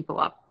to get people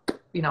up,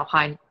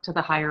 high to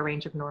the higher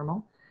range of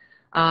normal.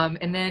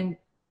 And then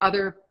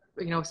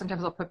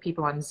sometimes I'll put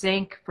people on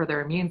zinc for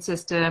their immune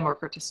system or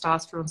for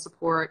testosterone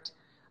support.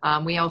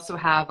 We also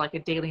have like a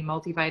daily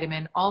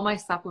multivitamin. All my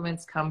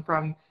supplements come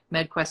from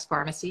MedQuest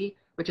Pharmacy,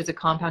 which is a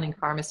compounding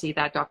pharmacy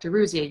that Dr.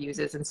 Ruzia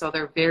uses. And so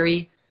they're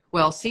very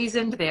well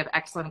seasoned. They have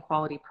excellent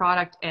quality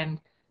product, and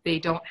they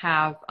don't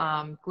have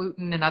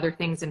gluten and other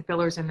things and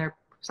fillers in their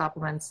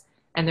supplements.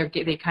 And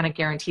they kind of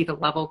guarantee the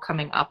level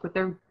coming up with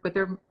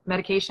their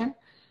medication.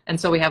 And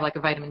so we have like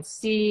a vitamin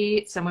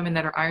C. Some women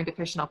that are iron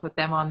deficient, I'll put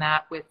them on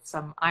that with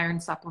some iron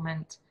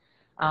supplement.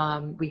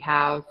 We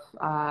have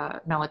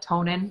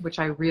melatonin, which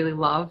I really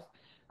love,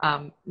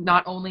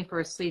 not only for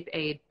a sleep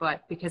aid,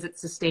 but because it's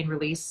sustained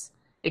release,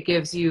 it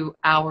gives you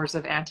hours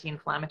of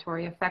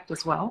anti-inflammatory effect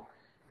as well.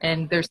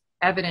 And there's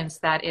evidence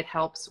that it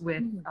helps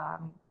with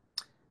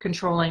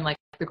controlling like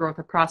the growth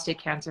of prostate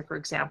cancer, for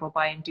example,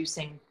 by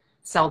inducing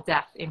cell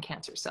death in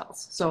cancer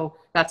cells. So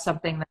that's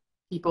something that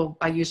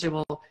I usually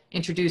will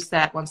introduce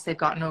that once they've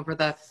gotten over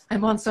the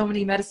I'm on so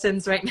many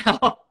medicines right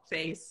now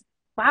phase.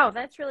 Wow,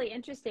 that's really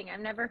interesting. I've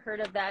never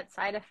heard of that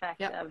side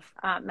effect of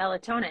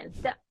melatonin.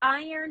 The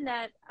iron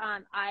that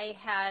I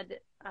had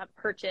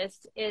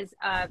purchased is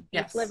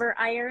beef liver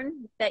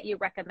iron that you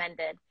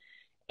recommended.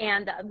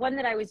 And one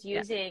that I was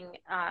using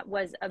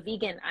was a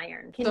vegan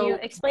iron. Can you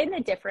explain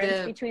the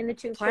difference between the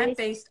two?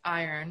 Plant-based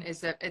iron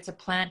is it's a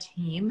plant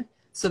heme.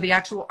 So the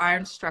actual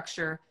iron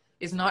structure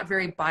is not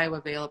very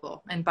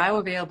bioavailable. And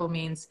bioavailable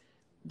means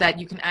that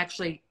you can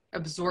actually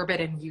absorb it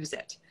and use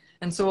it.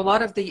 And so a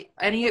lot of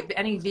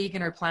any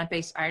vegan or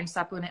plant-based iron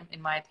supplement,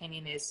 in my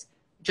opinion, is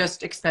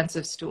just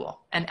expensive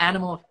stool. An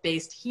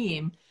animal-based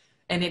heme,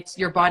 and it's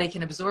your body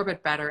can absorb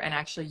it better and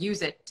actually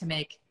use it to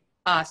make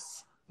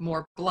us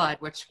more blood,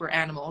 which we're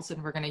animals,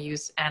 and we're going to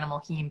use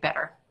animal heme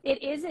better.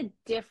 It is a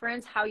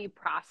difference how you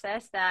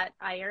process that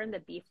iron, the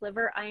beef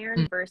liver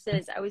iron,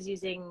 versus I was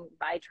using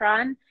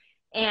Vitron,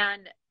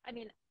 and I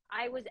mean,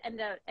 I was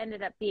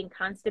ended up being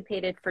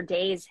constipated for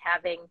days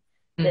having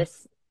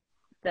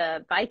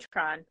the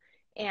Vitron,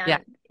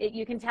 and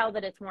you can tell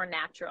that it's more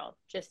natural.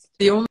 Just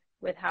the only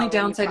with how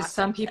downside is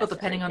some people,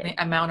 depending on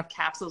the amount of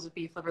capsules of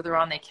beef liver they're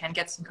on, they can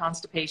get some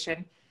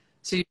constipation.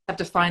 So you have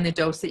to find the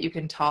dose that you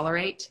can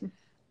tolerate.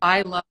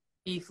 I love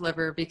beef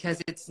liver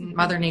because it's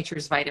Mother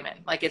Nature's vitamin.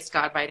 Like, it's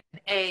got vitamin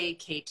A,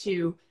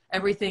 K2,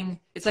 everything.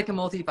 It's like a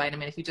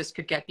multivitamin. If you just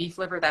could get beef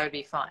liver, that would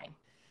be fine.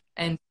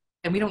 And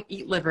we don't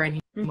eat liver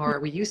anymore.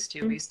 We used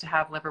to. We used to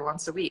have liver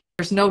once a week.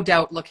 There's no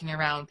doubt, looking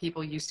around,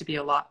 people used to be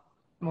a lot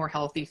more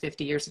healthy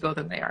 50 years ago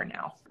than they are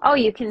now. Oh,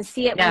 you can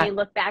see it when you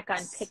look back on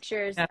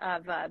pictures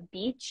of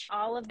beach.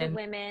 All of the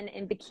women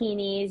in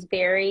bikinis,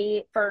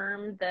 very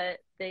firm. The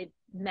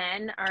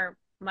men are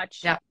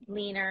much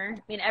leaner.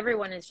 I mean,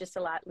 everyone is just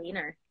a lot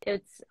leaner.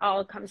 It's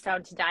all comes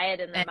down to diet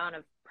and the amount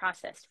of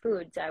processed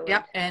foods, I would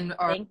think. And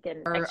our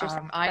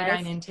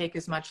iodine intake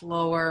is much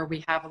lower.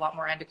 We have a lot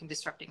more endocrine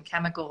disrupting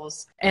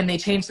chemicals. And they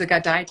changed the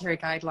dietary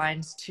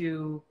guidelines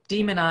to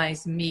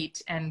demonize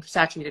meat and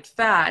saturated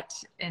fat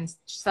and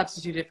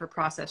substitute it for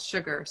processed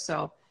sugar.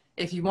 So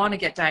if you want to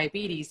get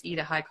diabetes, eat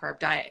a high carb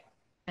diet.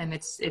 And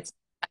it's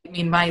I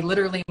mean, my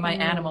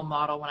animal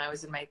model when I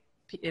was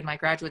in my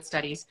graduate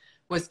studies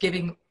was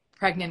giving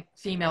pregnant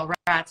female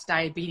rats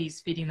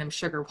diabetes, feeding them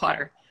sugar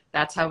water.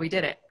 That's how we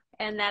did it.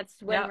 And that's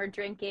when we're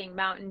drinking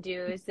Mountain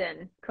Dews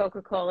and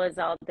Coca-Colas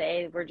all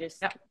day. We're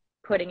just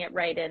putting it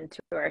right into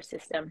our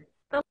system.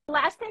 The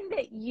last thing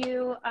that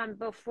you,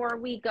 before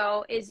we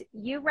go, is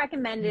you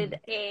recommended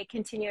a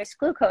continuous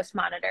glucose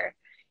monitor.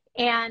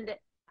 And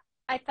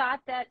I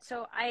thought that,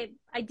 so I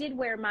did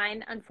wear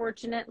mine.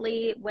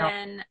 Unfortunately,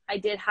 when I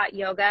did hot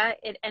yoga,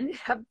 it ended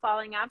up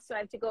falling off. So I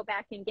have to go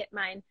back and get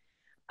mine.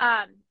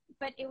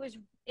 But it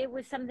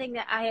was something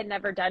that I had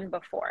never done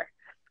before.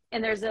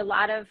 And there's a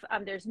lot of,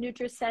 there's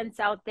NutriSense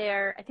out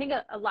there. I think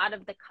a lot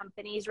of the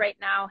companies right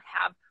now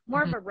have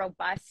more of a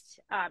robust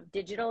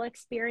digital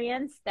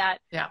experience that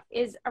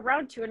is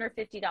around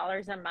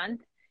 $250 a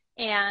month.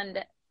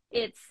 And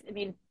it's, I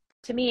mean,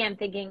 to me, I'm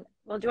thinking,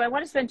 well, do I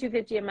want to spend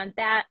 $250 a month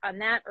on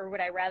that, or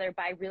would I rather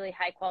buy really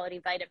high quality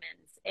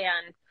vitamins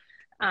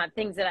and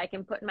things that I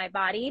can put in my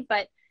body?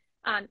 But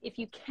if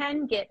you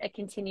can get a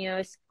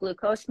continuous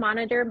glucose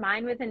monitor,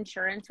 mine with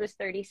insurance was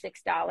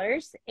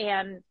 $36,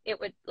 and it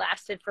would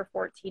lasted for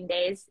 14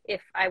 days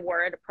if I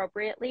wore it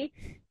appropriately.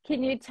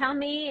 Can you tell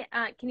me,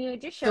 can you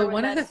just show? So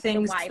one of the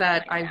things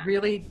that I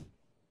really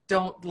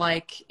don't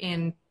like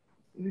in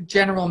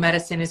general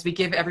medicine is we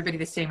give everybody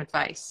the same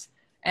advice.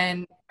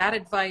 And that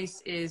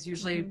advice is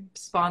usually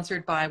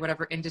sponsored by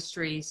whatever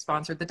industry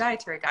sponsored the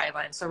dietary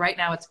guidelines. So right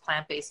now it's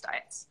plant-based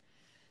diets.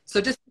 So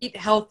just eat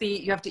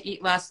healthy, you have to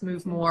eat less,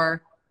 move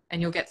more,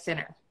 and you'll get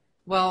thinner.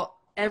 Well,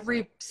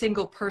 every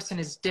single person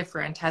is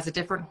different, has a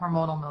different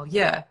hormonal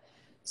milieu.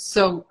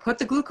 So put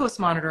the glucose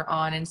monitor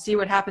on and see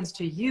what happens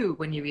to you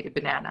when you eat a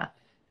banana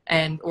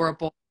or a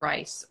bowl of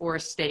rice or a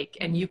steak.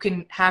 And you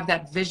can have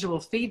that visual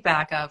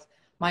feedback of,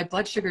 my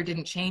blood sugar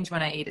didn't change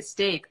when I ate a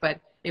steak,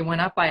 but it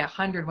went up by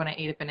 100 when I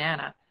ate a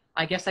banana.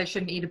 I guess I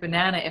shouldn't eat a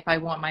banana if I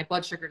want my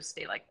blood sugar to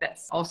stay like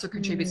this. Also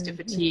contributes to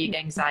fatigue,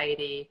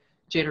 anxiety,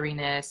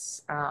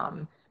 jitteriness.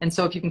 And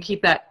so if you can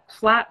keep that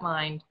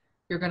flatlined,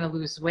 you're going to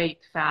lose weight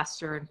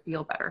faster and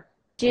feel better.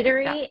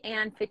 Jittery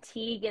and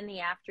fatigue in the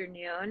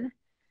afternoon,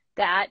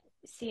 that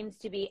seems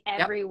to be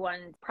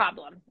everyone's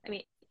problem. I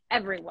mean,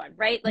 everyone,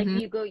 right? Like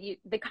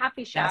the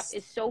coffee shop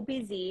is so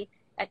busy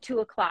at 2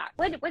 o'clock.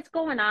 What's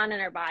going on in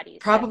our bodies?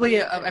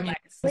 Probably, I mean,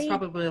 it's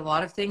probably a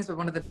lot of things, but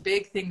one of the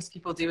big things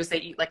people do is they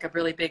eat like a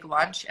really big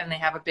lunch and they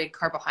have a big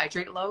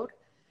carbohydrate load.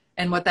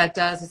 And what that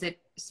does is it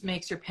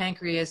makes your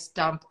pancreas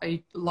dump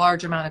a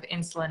large amount of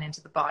insulin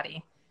into the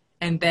body.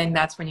 And then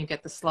that's when you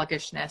get the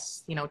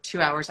sluggishness,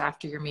 2 hours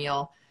after your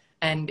meal.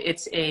 And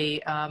it's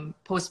a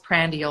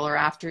postprandial or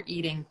after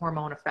eating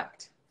hormone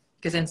effect,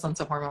 because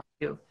insulin's a hormone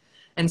too.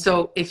 And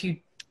so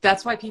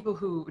that's why people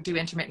who do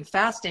intermittent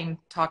fasting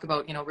talk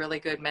about, really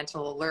good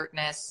mental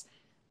alertness.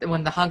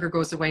 When the hunger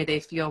goes away,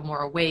 they feel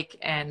more awake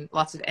and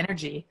lots of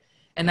energy.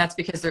 And that's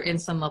because their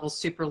insulin level's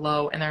super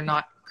low and they're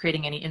not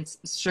creating any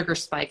sugar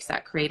spikes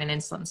that create an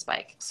insulin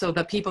spike. So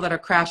the people that are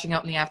crashing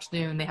out in the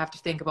afternoon, they have to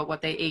think about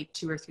what they ate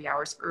 2 or 3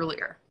 hours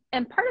earlier.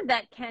 And part of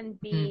that can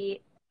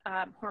be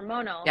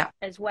hormonal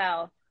as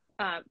well,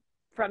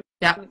 from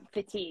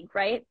fatigue,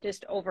 right?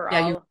 Just overall.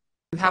 Yeah,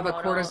 you have a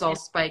cortisol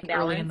spike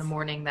early in the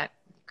morning that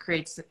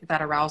creates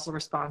that arousal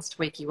response to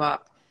wake you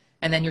up.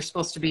 And then you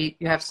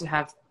have to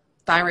have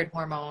thyroid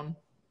hormone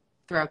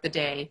throughout the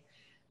day.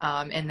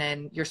 And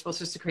then you're supposed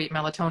to secrete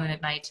melatonin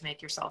at night to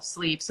make yourself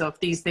sleep. So if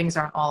these things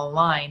aren't all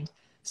aligned,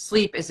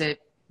 sleep is a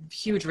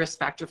huge risk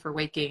factor for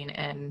weight gain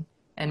and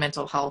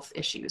mental health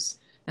issues.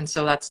 And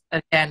so that's,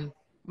 again,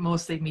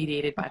 mostly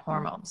mediated by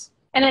hormones.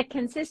 And a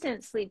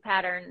consistent sleep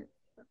pattern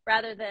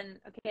rather than,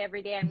 okay,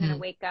 every day I'm going to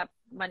wake up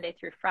Monday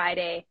through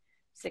Friday,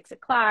 6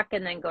 o'clock,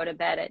 and then go to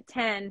bed at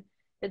 10.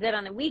 But then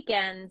on the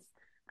weekends,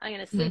 I'm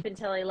going to sleep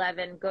until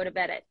 11, go to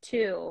bed at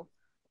 2.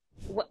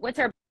 What's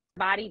our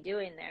body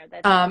doing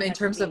there? In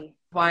terms of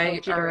why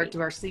do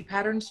our sleep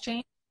patterns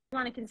change?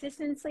 On a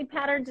consistent sleep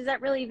pattern, does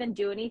that really even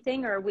do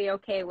anything, or are we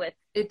okay with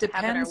it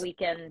depends having our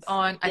weekends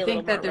on, I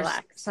think that there's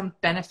relaxed? some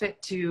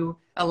benefit to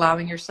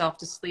allowing yourself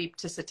to sleep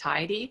to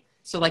satiety.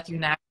 So like you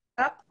nap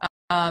up,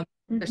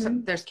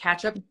 there's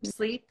catch up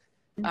sleep.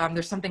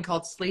 There's something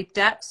called sleep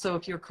debt. So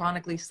if you're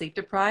chronically sleep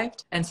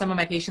deprived, and some of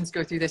my patients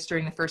go through this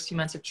during the first few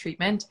months of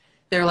treatment,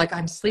 they're like,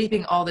 I'm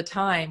sleeping all the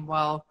time.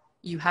 Well,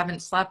 you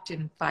haven't slept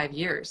in 5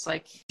 years.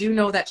 Like, do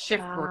know that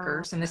shift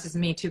workers, and this is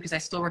me too, because I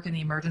still work in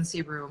the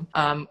emergency room.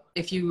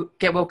 If you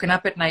get woken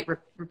up at night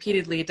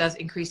repeatedly, it does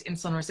increase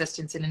insulin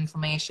resistance and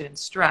inflammation and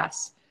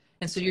stress.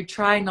 And so you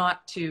try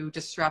not to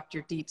disrupt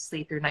your deep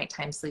sleep, your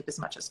nighttime sleep as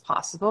much as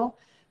possible.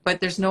 But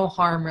there's no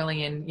harm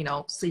really in,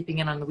 sleeping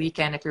in on the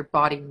weekend if your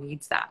body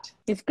needs that.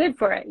 It's good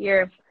for it.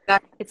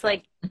 It's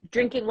like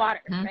drinking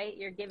water, right?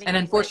 You're giving and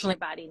unfortunately,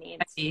 what your body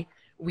needs.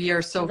 We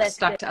are so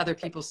stuck to other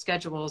people's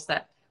schedules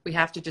that we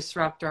have to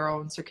disrupt our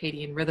own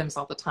circadian rhythms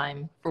all the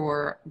time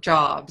for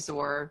jobs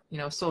or,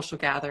 social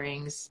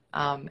gatherings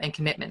and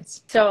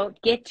commitments. So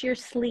get your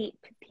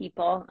sleep,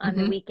 people, on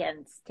the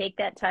weekends. Take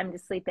that time to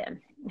sleep in.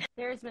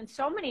 There's been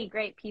so many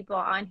great people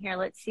on here.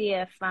 Let's see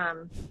if,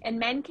 and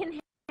men can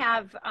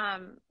have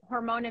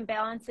hormone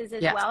imbalances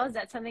as well. Is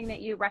that something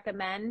that you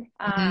recommend?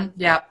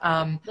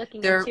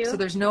 Looking into? So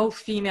there's no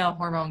female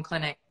hormone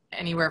clinic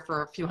anywhere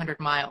for a few hundred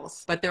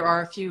miles, but there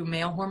are a few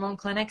male hormone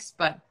clinics,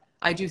 but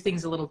I do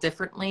things a little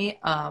differently.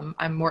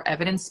 I'm more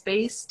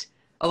evidence-based.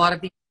 A lot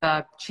of these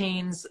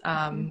chains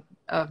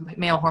of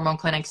male hormone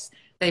clinics,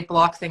 they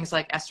block things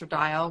like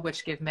estradiol,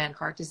 which give men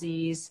heart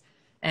disease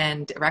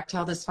and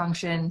erectile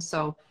dysfunction.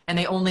 So, and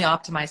they only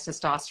optimize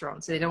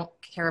testosterone. So they don't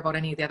care about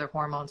any of the other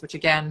hormones, which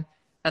again,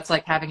 that's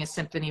like having a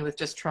symphony with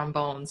just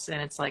trombones.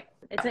 And it's like,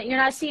 you're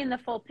not seeing the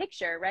full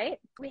picture, right?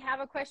 We have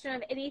a question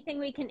of anything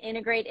we can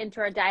integrate into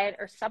our diet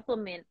or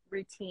supplement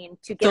routine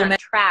to get on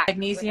track.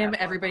 Magnesium,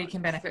 everybody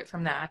can benefit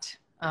from that.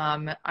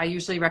 I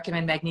usually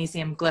recommend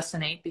magnesium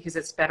glycinate because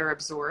it's better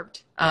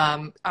absorbed.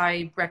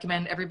 I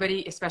recommend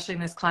everybody, especially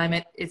in this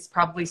climate, it's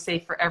probably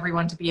safe for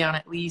everyone to be on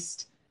at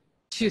least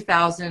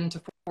 2,000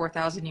 to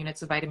 4,000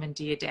 units of vitamin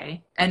D a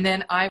day. And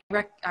then I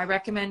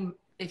recommend,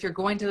 if you're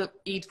going to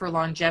eat for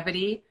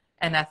longevity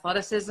and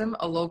athleticism,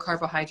 a low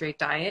carbohydrate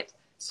diet.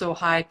 So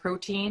high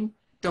protein.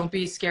 Don't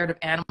be scared of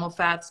animal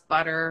fats,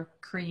 butter,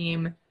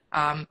 cream,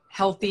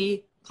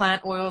 healthy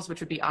plant oils, which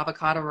would be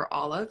avocado or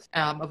olive,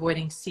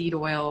 avoiding seed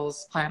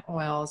oils, plant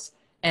oils,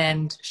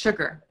 and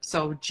sugar.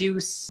 So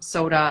juice,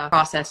 soda,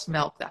 processed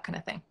milk, that kind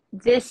of thing.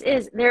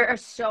 There are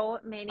so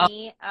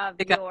many of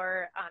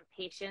your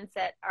patients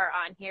that are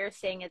on here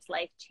saying it's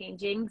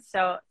life-changing.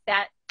 So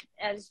that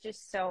is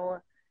just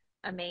so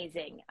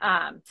amazing.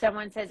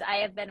 Someone says, I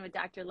have been with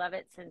Dr.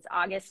 Lovat since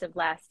August of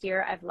last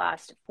year. I've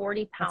lost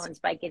 40 pounds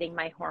by getting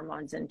my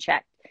hormones in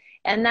check.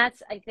 And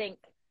that's, I think,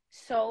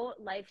 so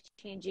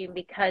life-changing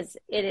because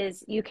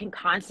you can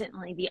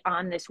constantly be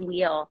on this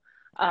wheel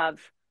of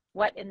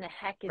what in the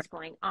heck is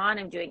going on.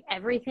 I'm doing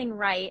everything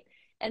right.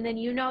 And then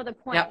the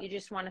point, you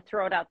just want to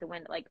throw it out the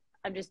window. Like,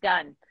 I'm just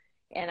done.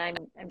 And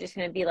I'm just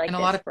going to be like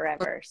this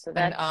forever. So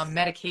that's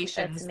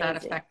medications that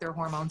affect their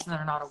hormones and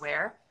they're not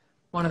aware.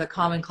 One of the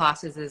common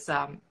classes is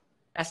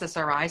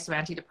SSRI, so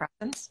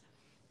antidepressants,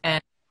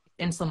 and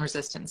insulin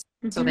resistance.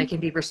 So they can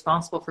be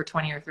responsible for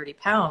 20 or 30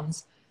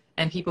 pounds.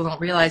 And people don't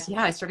realize,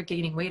 I started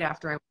gaining weight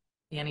after I was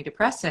the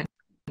antidepressant.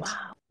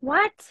 Wow.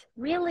 What?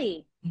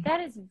 Really? That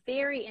is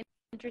very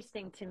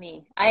interesting to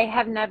me. I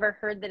have never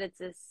heard that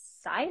it's a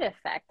side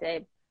effect.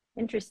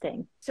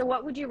 Interesting. So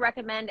what would you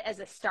recommend as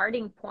a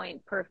starting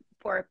point for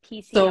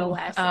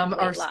PCOS and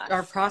weight loss?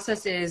 Our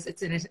process is,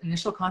 it's an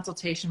initial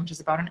consultation, which is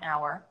about an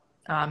hour.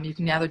 You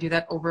can either do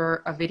that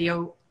over a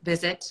video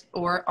visit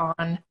or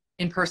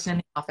in person in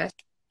the office.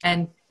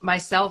 And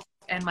myself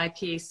and my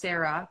PA,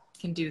 Sarah,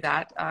 can do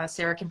that.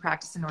 Sarah can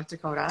practice in North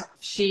Dakota.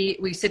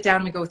 We sit down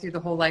and we go through the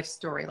whole life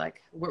story.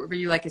 Like, what were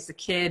you like as a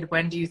kid?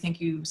 When do you think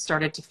you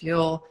started to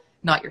feel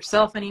not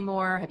yourself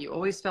anymore? Have you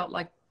always felt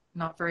like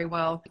not very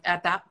well?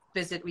 At that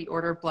visit, we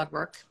order blood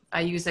work.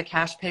 I use a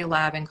cash pay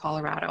lab in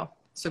Colorado.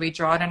 So we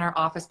draw it in our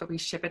office, but we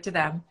ship it to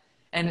them.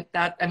 And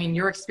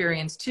your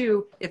experience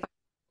too, if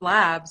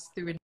labs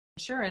through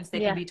insurance, they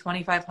can be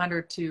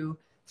 $2,500 to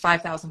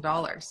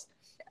 $5,000.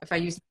 If I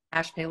use a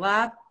cash pay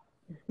lab,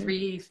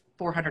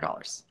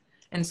 $300-400.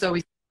 And so we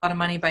save a lot of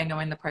money by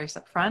knowing the price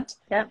up front.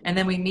 And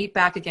then we meet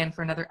back again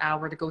for another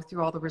hour to go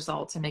through all the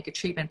results and make a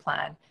treatment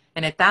plan.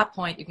 And at that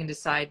point, you can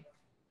decide,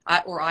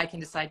 I can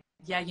decide,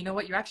 you know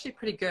what, you're actually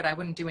pretty good. I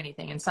wouldn't do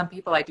anything. And some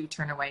people I do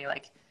turn away,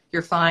 like,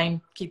 you're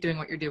fine, keep doing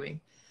what you're doing.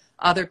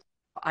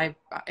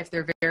 If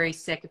they're very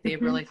sick, if they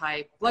have really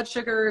high blood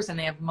sugars and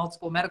they have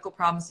multiple medical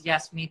problems,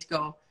 yes, we need to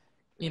go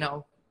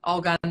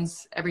all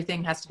guns,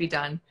 everything has to be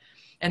done.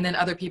 And then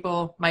other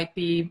people might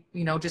be,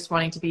 just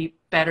wanting to be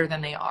better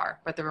than they are,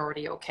 but they're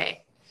already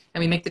okay.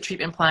 And we make the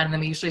treatment plan, and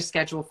then we usually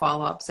schedule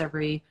follow-ups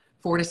every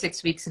 4 to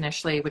 6 weeks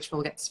initially, which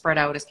will get spread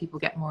out as people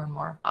get more and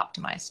more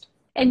optimized.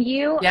 And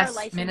you are yes,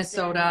 licensed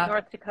Minnesota, in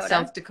North Dakota,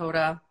 South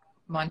Dakota,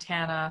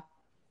 Montana,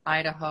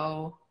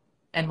 Idaho,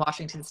 and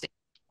Washington State.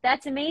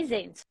 That's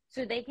amazing.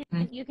 So they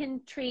can you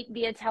can treat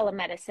via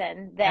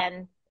telemedicine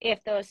then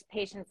if those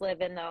patients live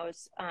in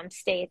those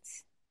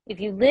states. If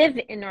you live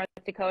in North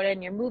Dakota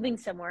and you're moving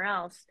somewhere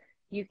else,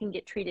 you can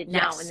get treated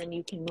now and then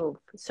you can move.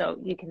 So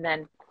you can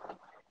then,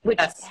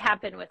 which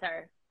happened with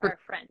our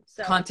friend.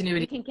 So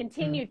continuity. You can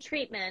continue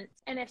treatment.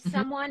 And if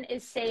someone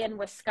is, say, in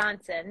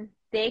Wisconsin,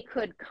 they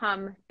could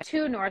come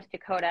to North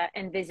Dakota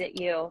and visit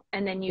you,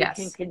 and then you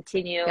can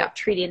continue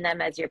treating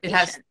them as your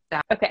patient. It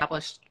has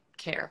established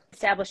care.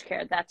 Established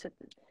care. That's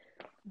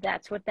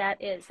what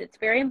that is. It's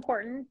very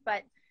important.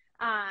 But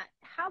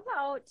how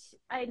about,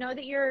 I know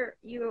that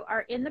you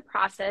are in the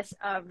process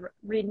of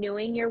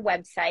renewing your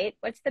website.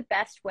 What's the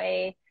best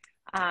way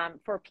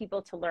for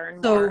people to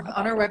learn more? So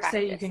on our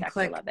website, you can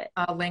click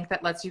a link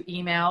that lets you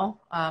email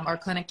our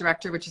clinic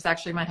director, which is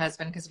actually my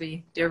husband, because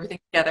we do everything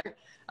together.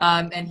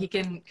 And he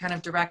can kind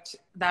of direct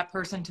that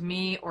person to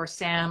me or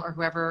Sam or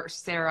whoever, or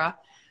Sarah.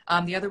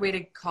 The other way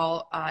to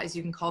call is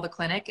you can call the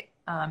clinic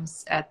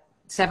at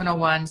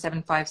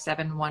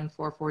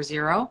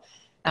 701-757-1440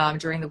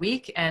 during the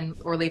week,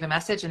 or leave a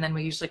message, and then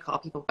we usually call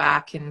people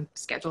back and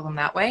schedule them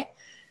that way.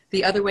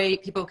 The other way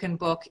people can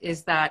book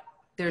is that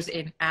there's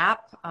an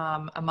app,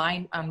 on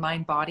Mind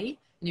Body,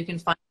 and you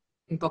can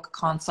book a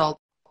consult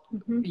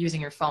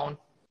using your phone.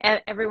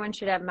 Everyone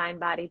should have Mind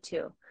Body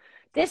too.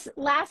 This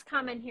last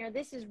comment here,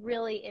 this is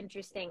really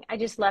interesting. I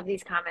just love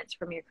these comments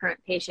from your current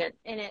patient.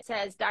 And it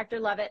says,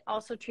 Dr. Lovat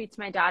also treats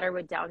my daughter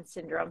with Down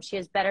syndrome. She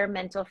has better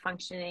mental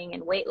functioning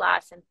and weight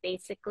loss. And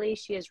basically,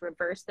 she has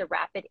reversed the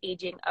rapid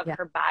aging of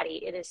her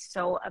body. It is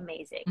so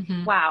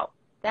amazing. Wow.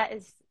 That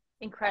is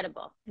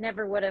incredible.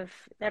 Never would have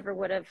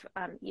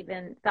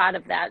even thought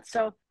of that.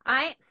 So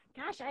I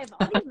have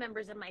all these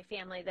members of my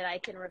family that I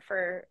can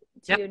refer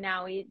to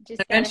now. We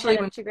just eventually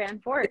head up to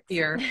Grand Forks.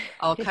 Here,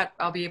 I'll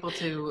be able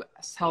to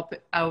help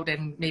out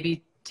and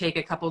maybe take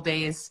a couple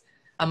days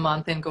a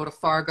month and go to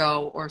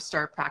Fargo or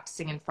start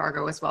practicing in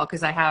Fargo as well.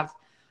 Because I'd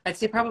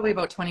say probably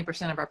about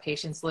 20% of our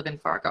patients live in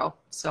Fargo.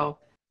 So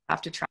I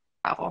have to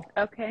travel.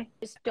 Okay.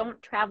 Just don't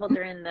travel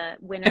during the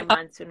winter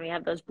months when we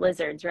have those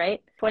blizzards,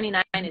 right?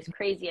 29 is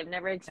crazy. I've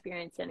never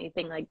experienced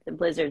anything like the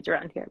blizzards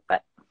around here,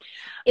 but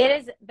it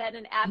has been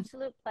an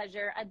absolute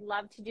pleasure. I'd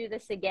love to do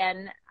this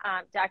again.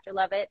 Dr.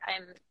 Lovat,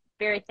 I'm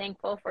very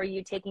thankful for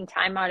you taking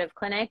time out of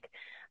clinic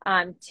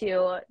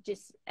to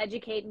just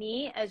educate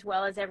me as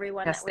well as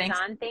everyone that was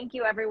on. Thank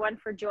you, everyone,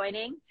 for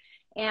joining.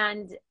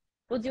 And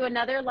we'll do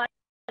another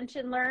lunch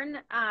and learn.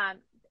 I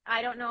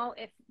don't know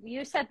if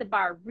you set the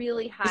bar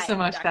really high. Thank you so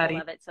much, Dr. Patty.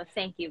 Lovat, so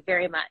thank you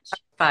very much.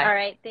 Bye. All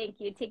right. Thank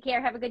you. Take care.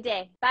 Have a good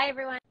day. Bye,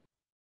 everyone.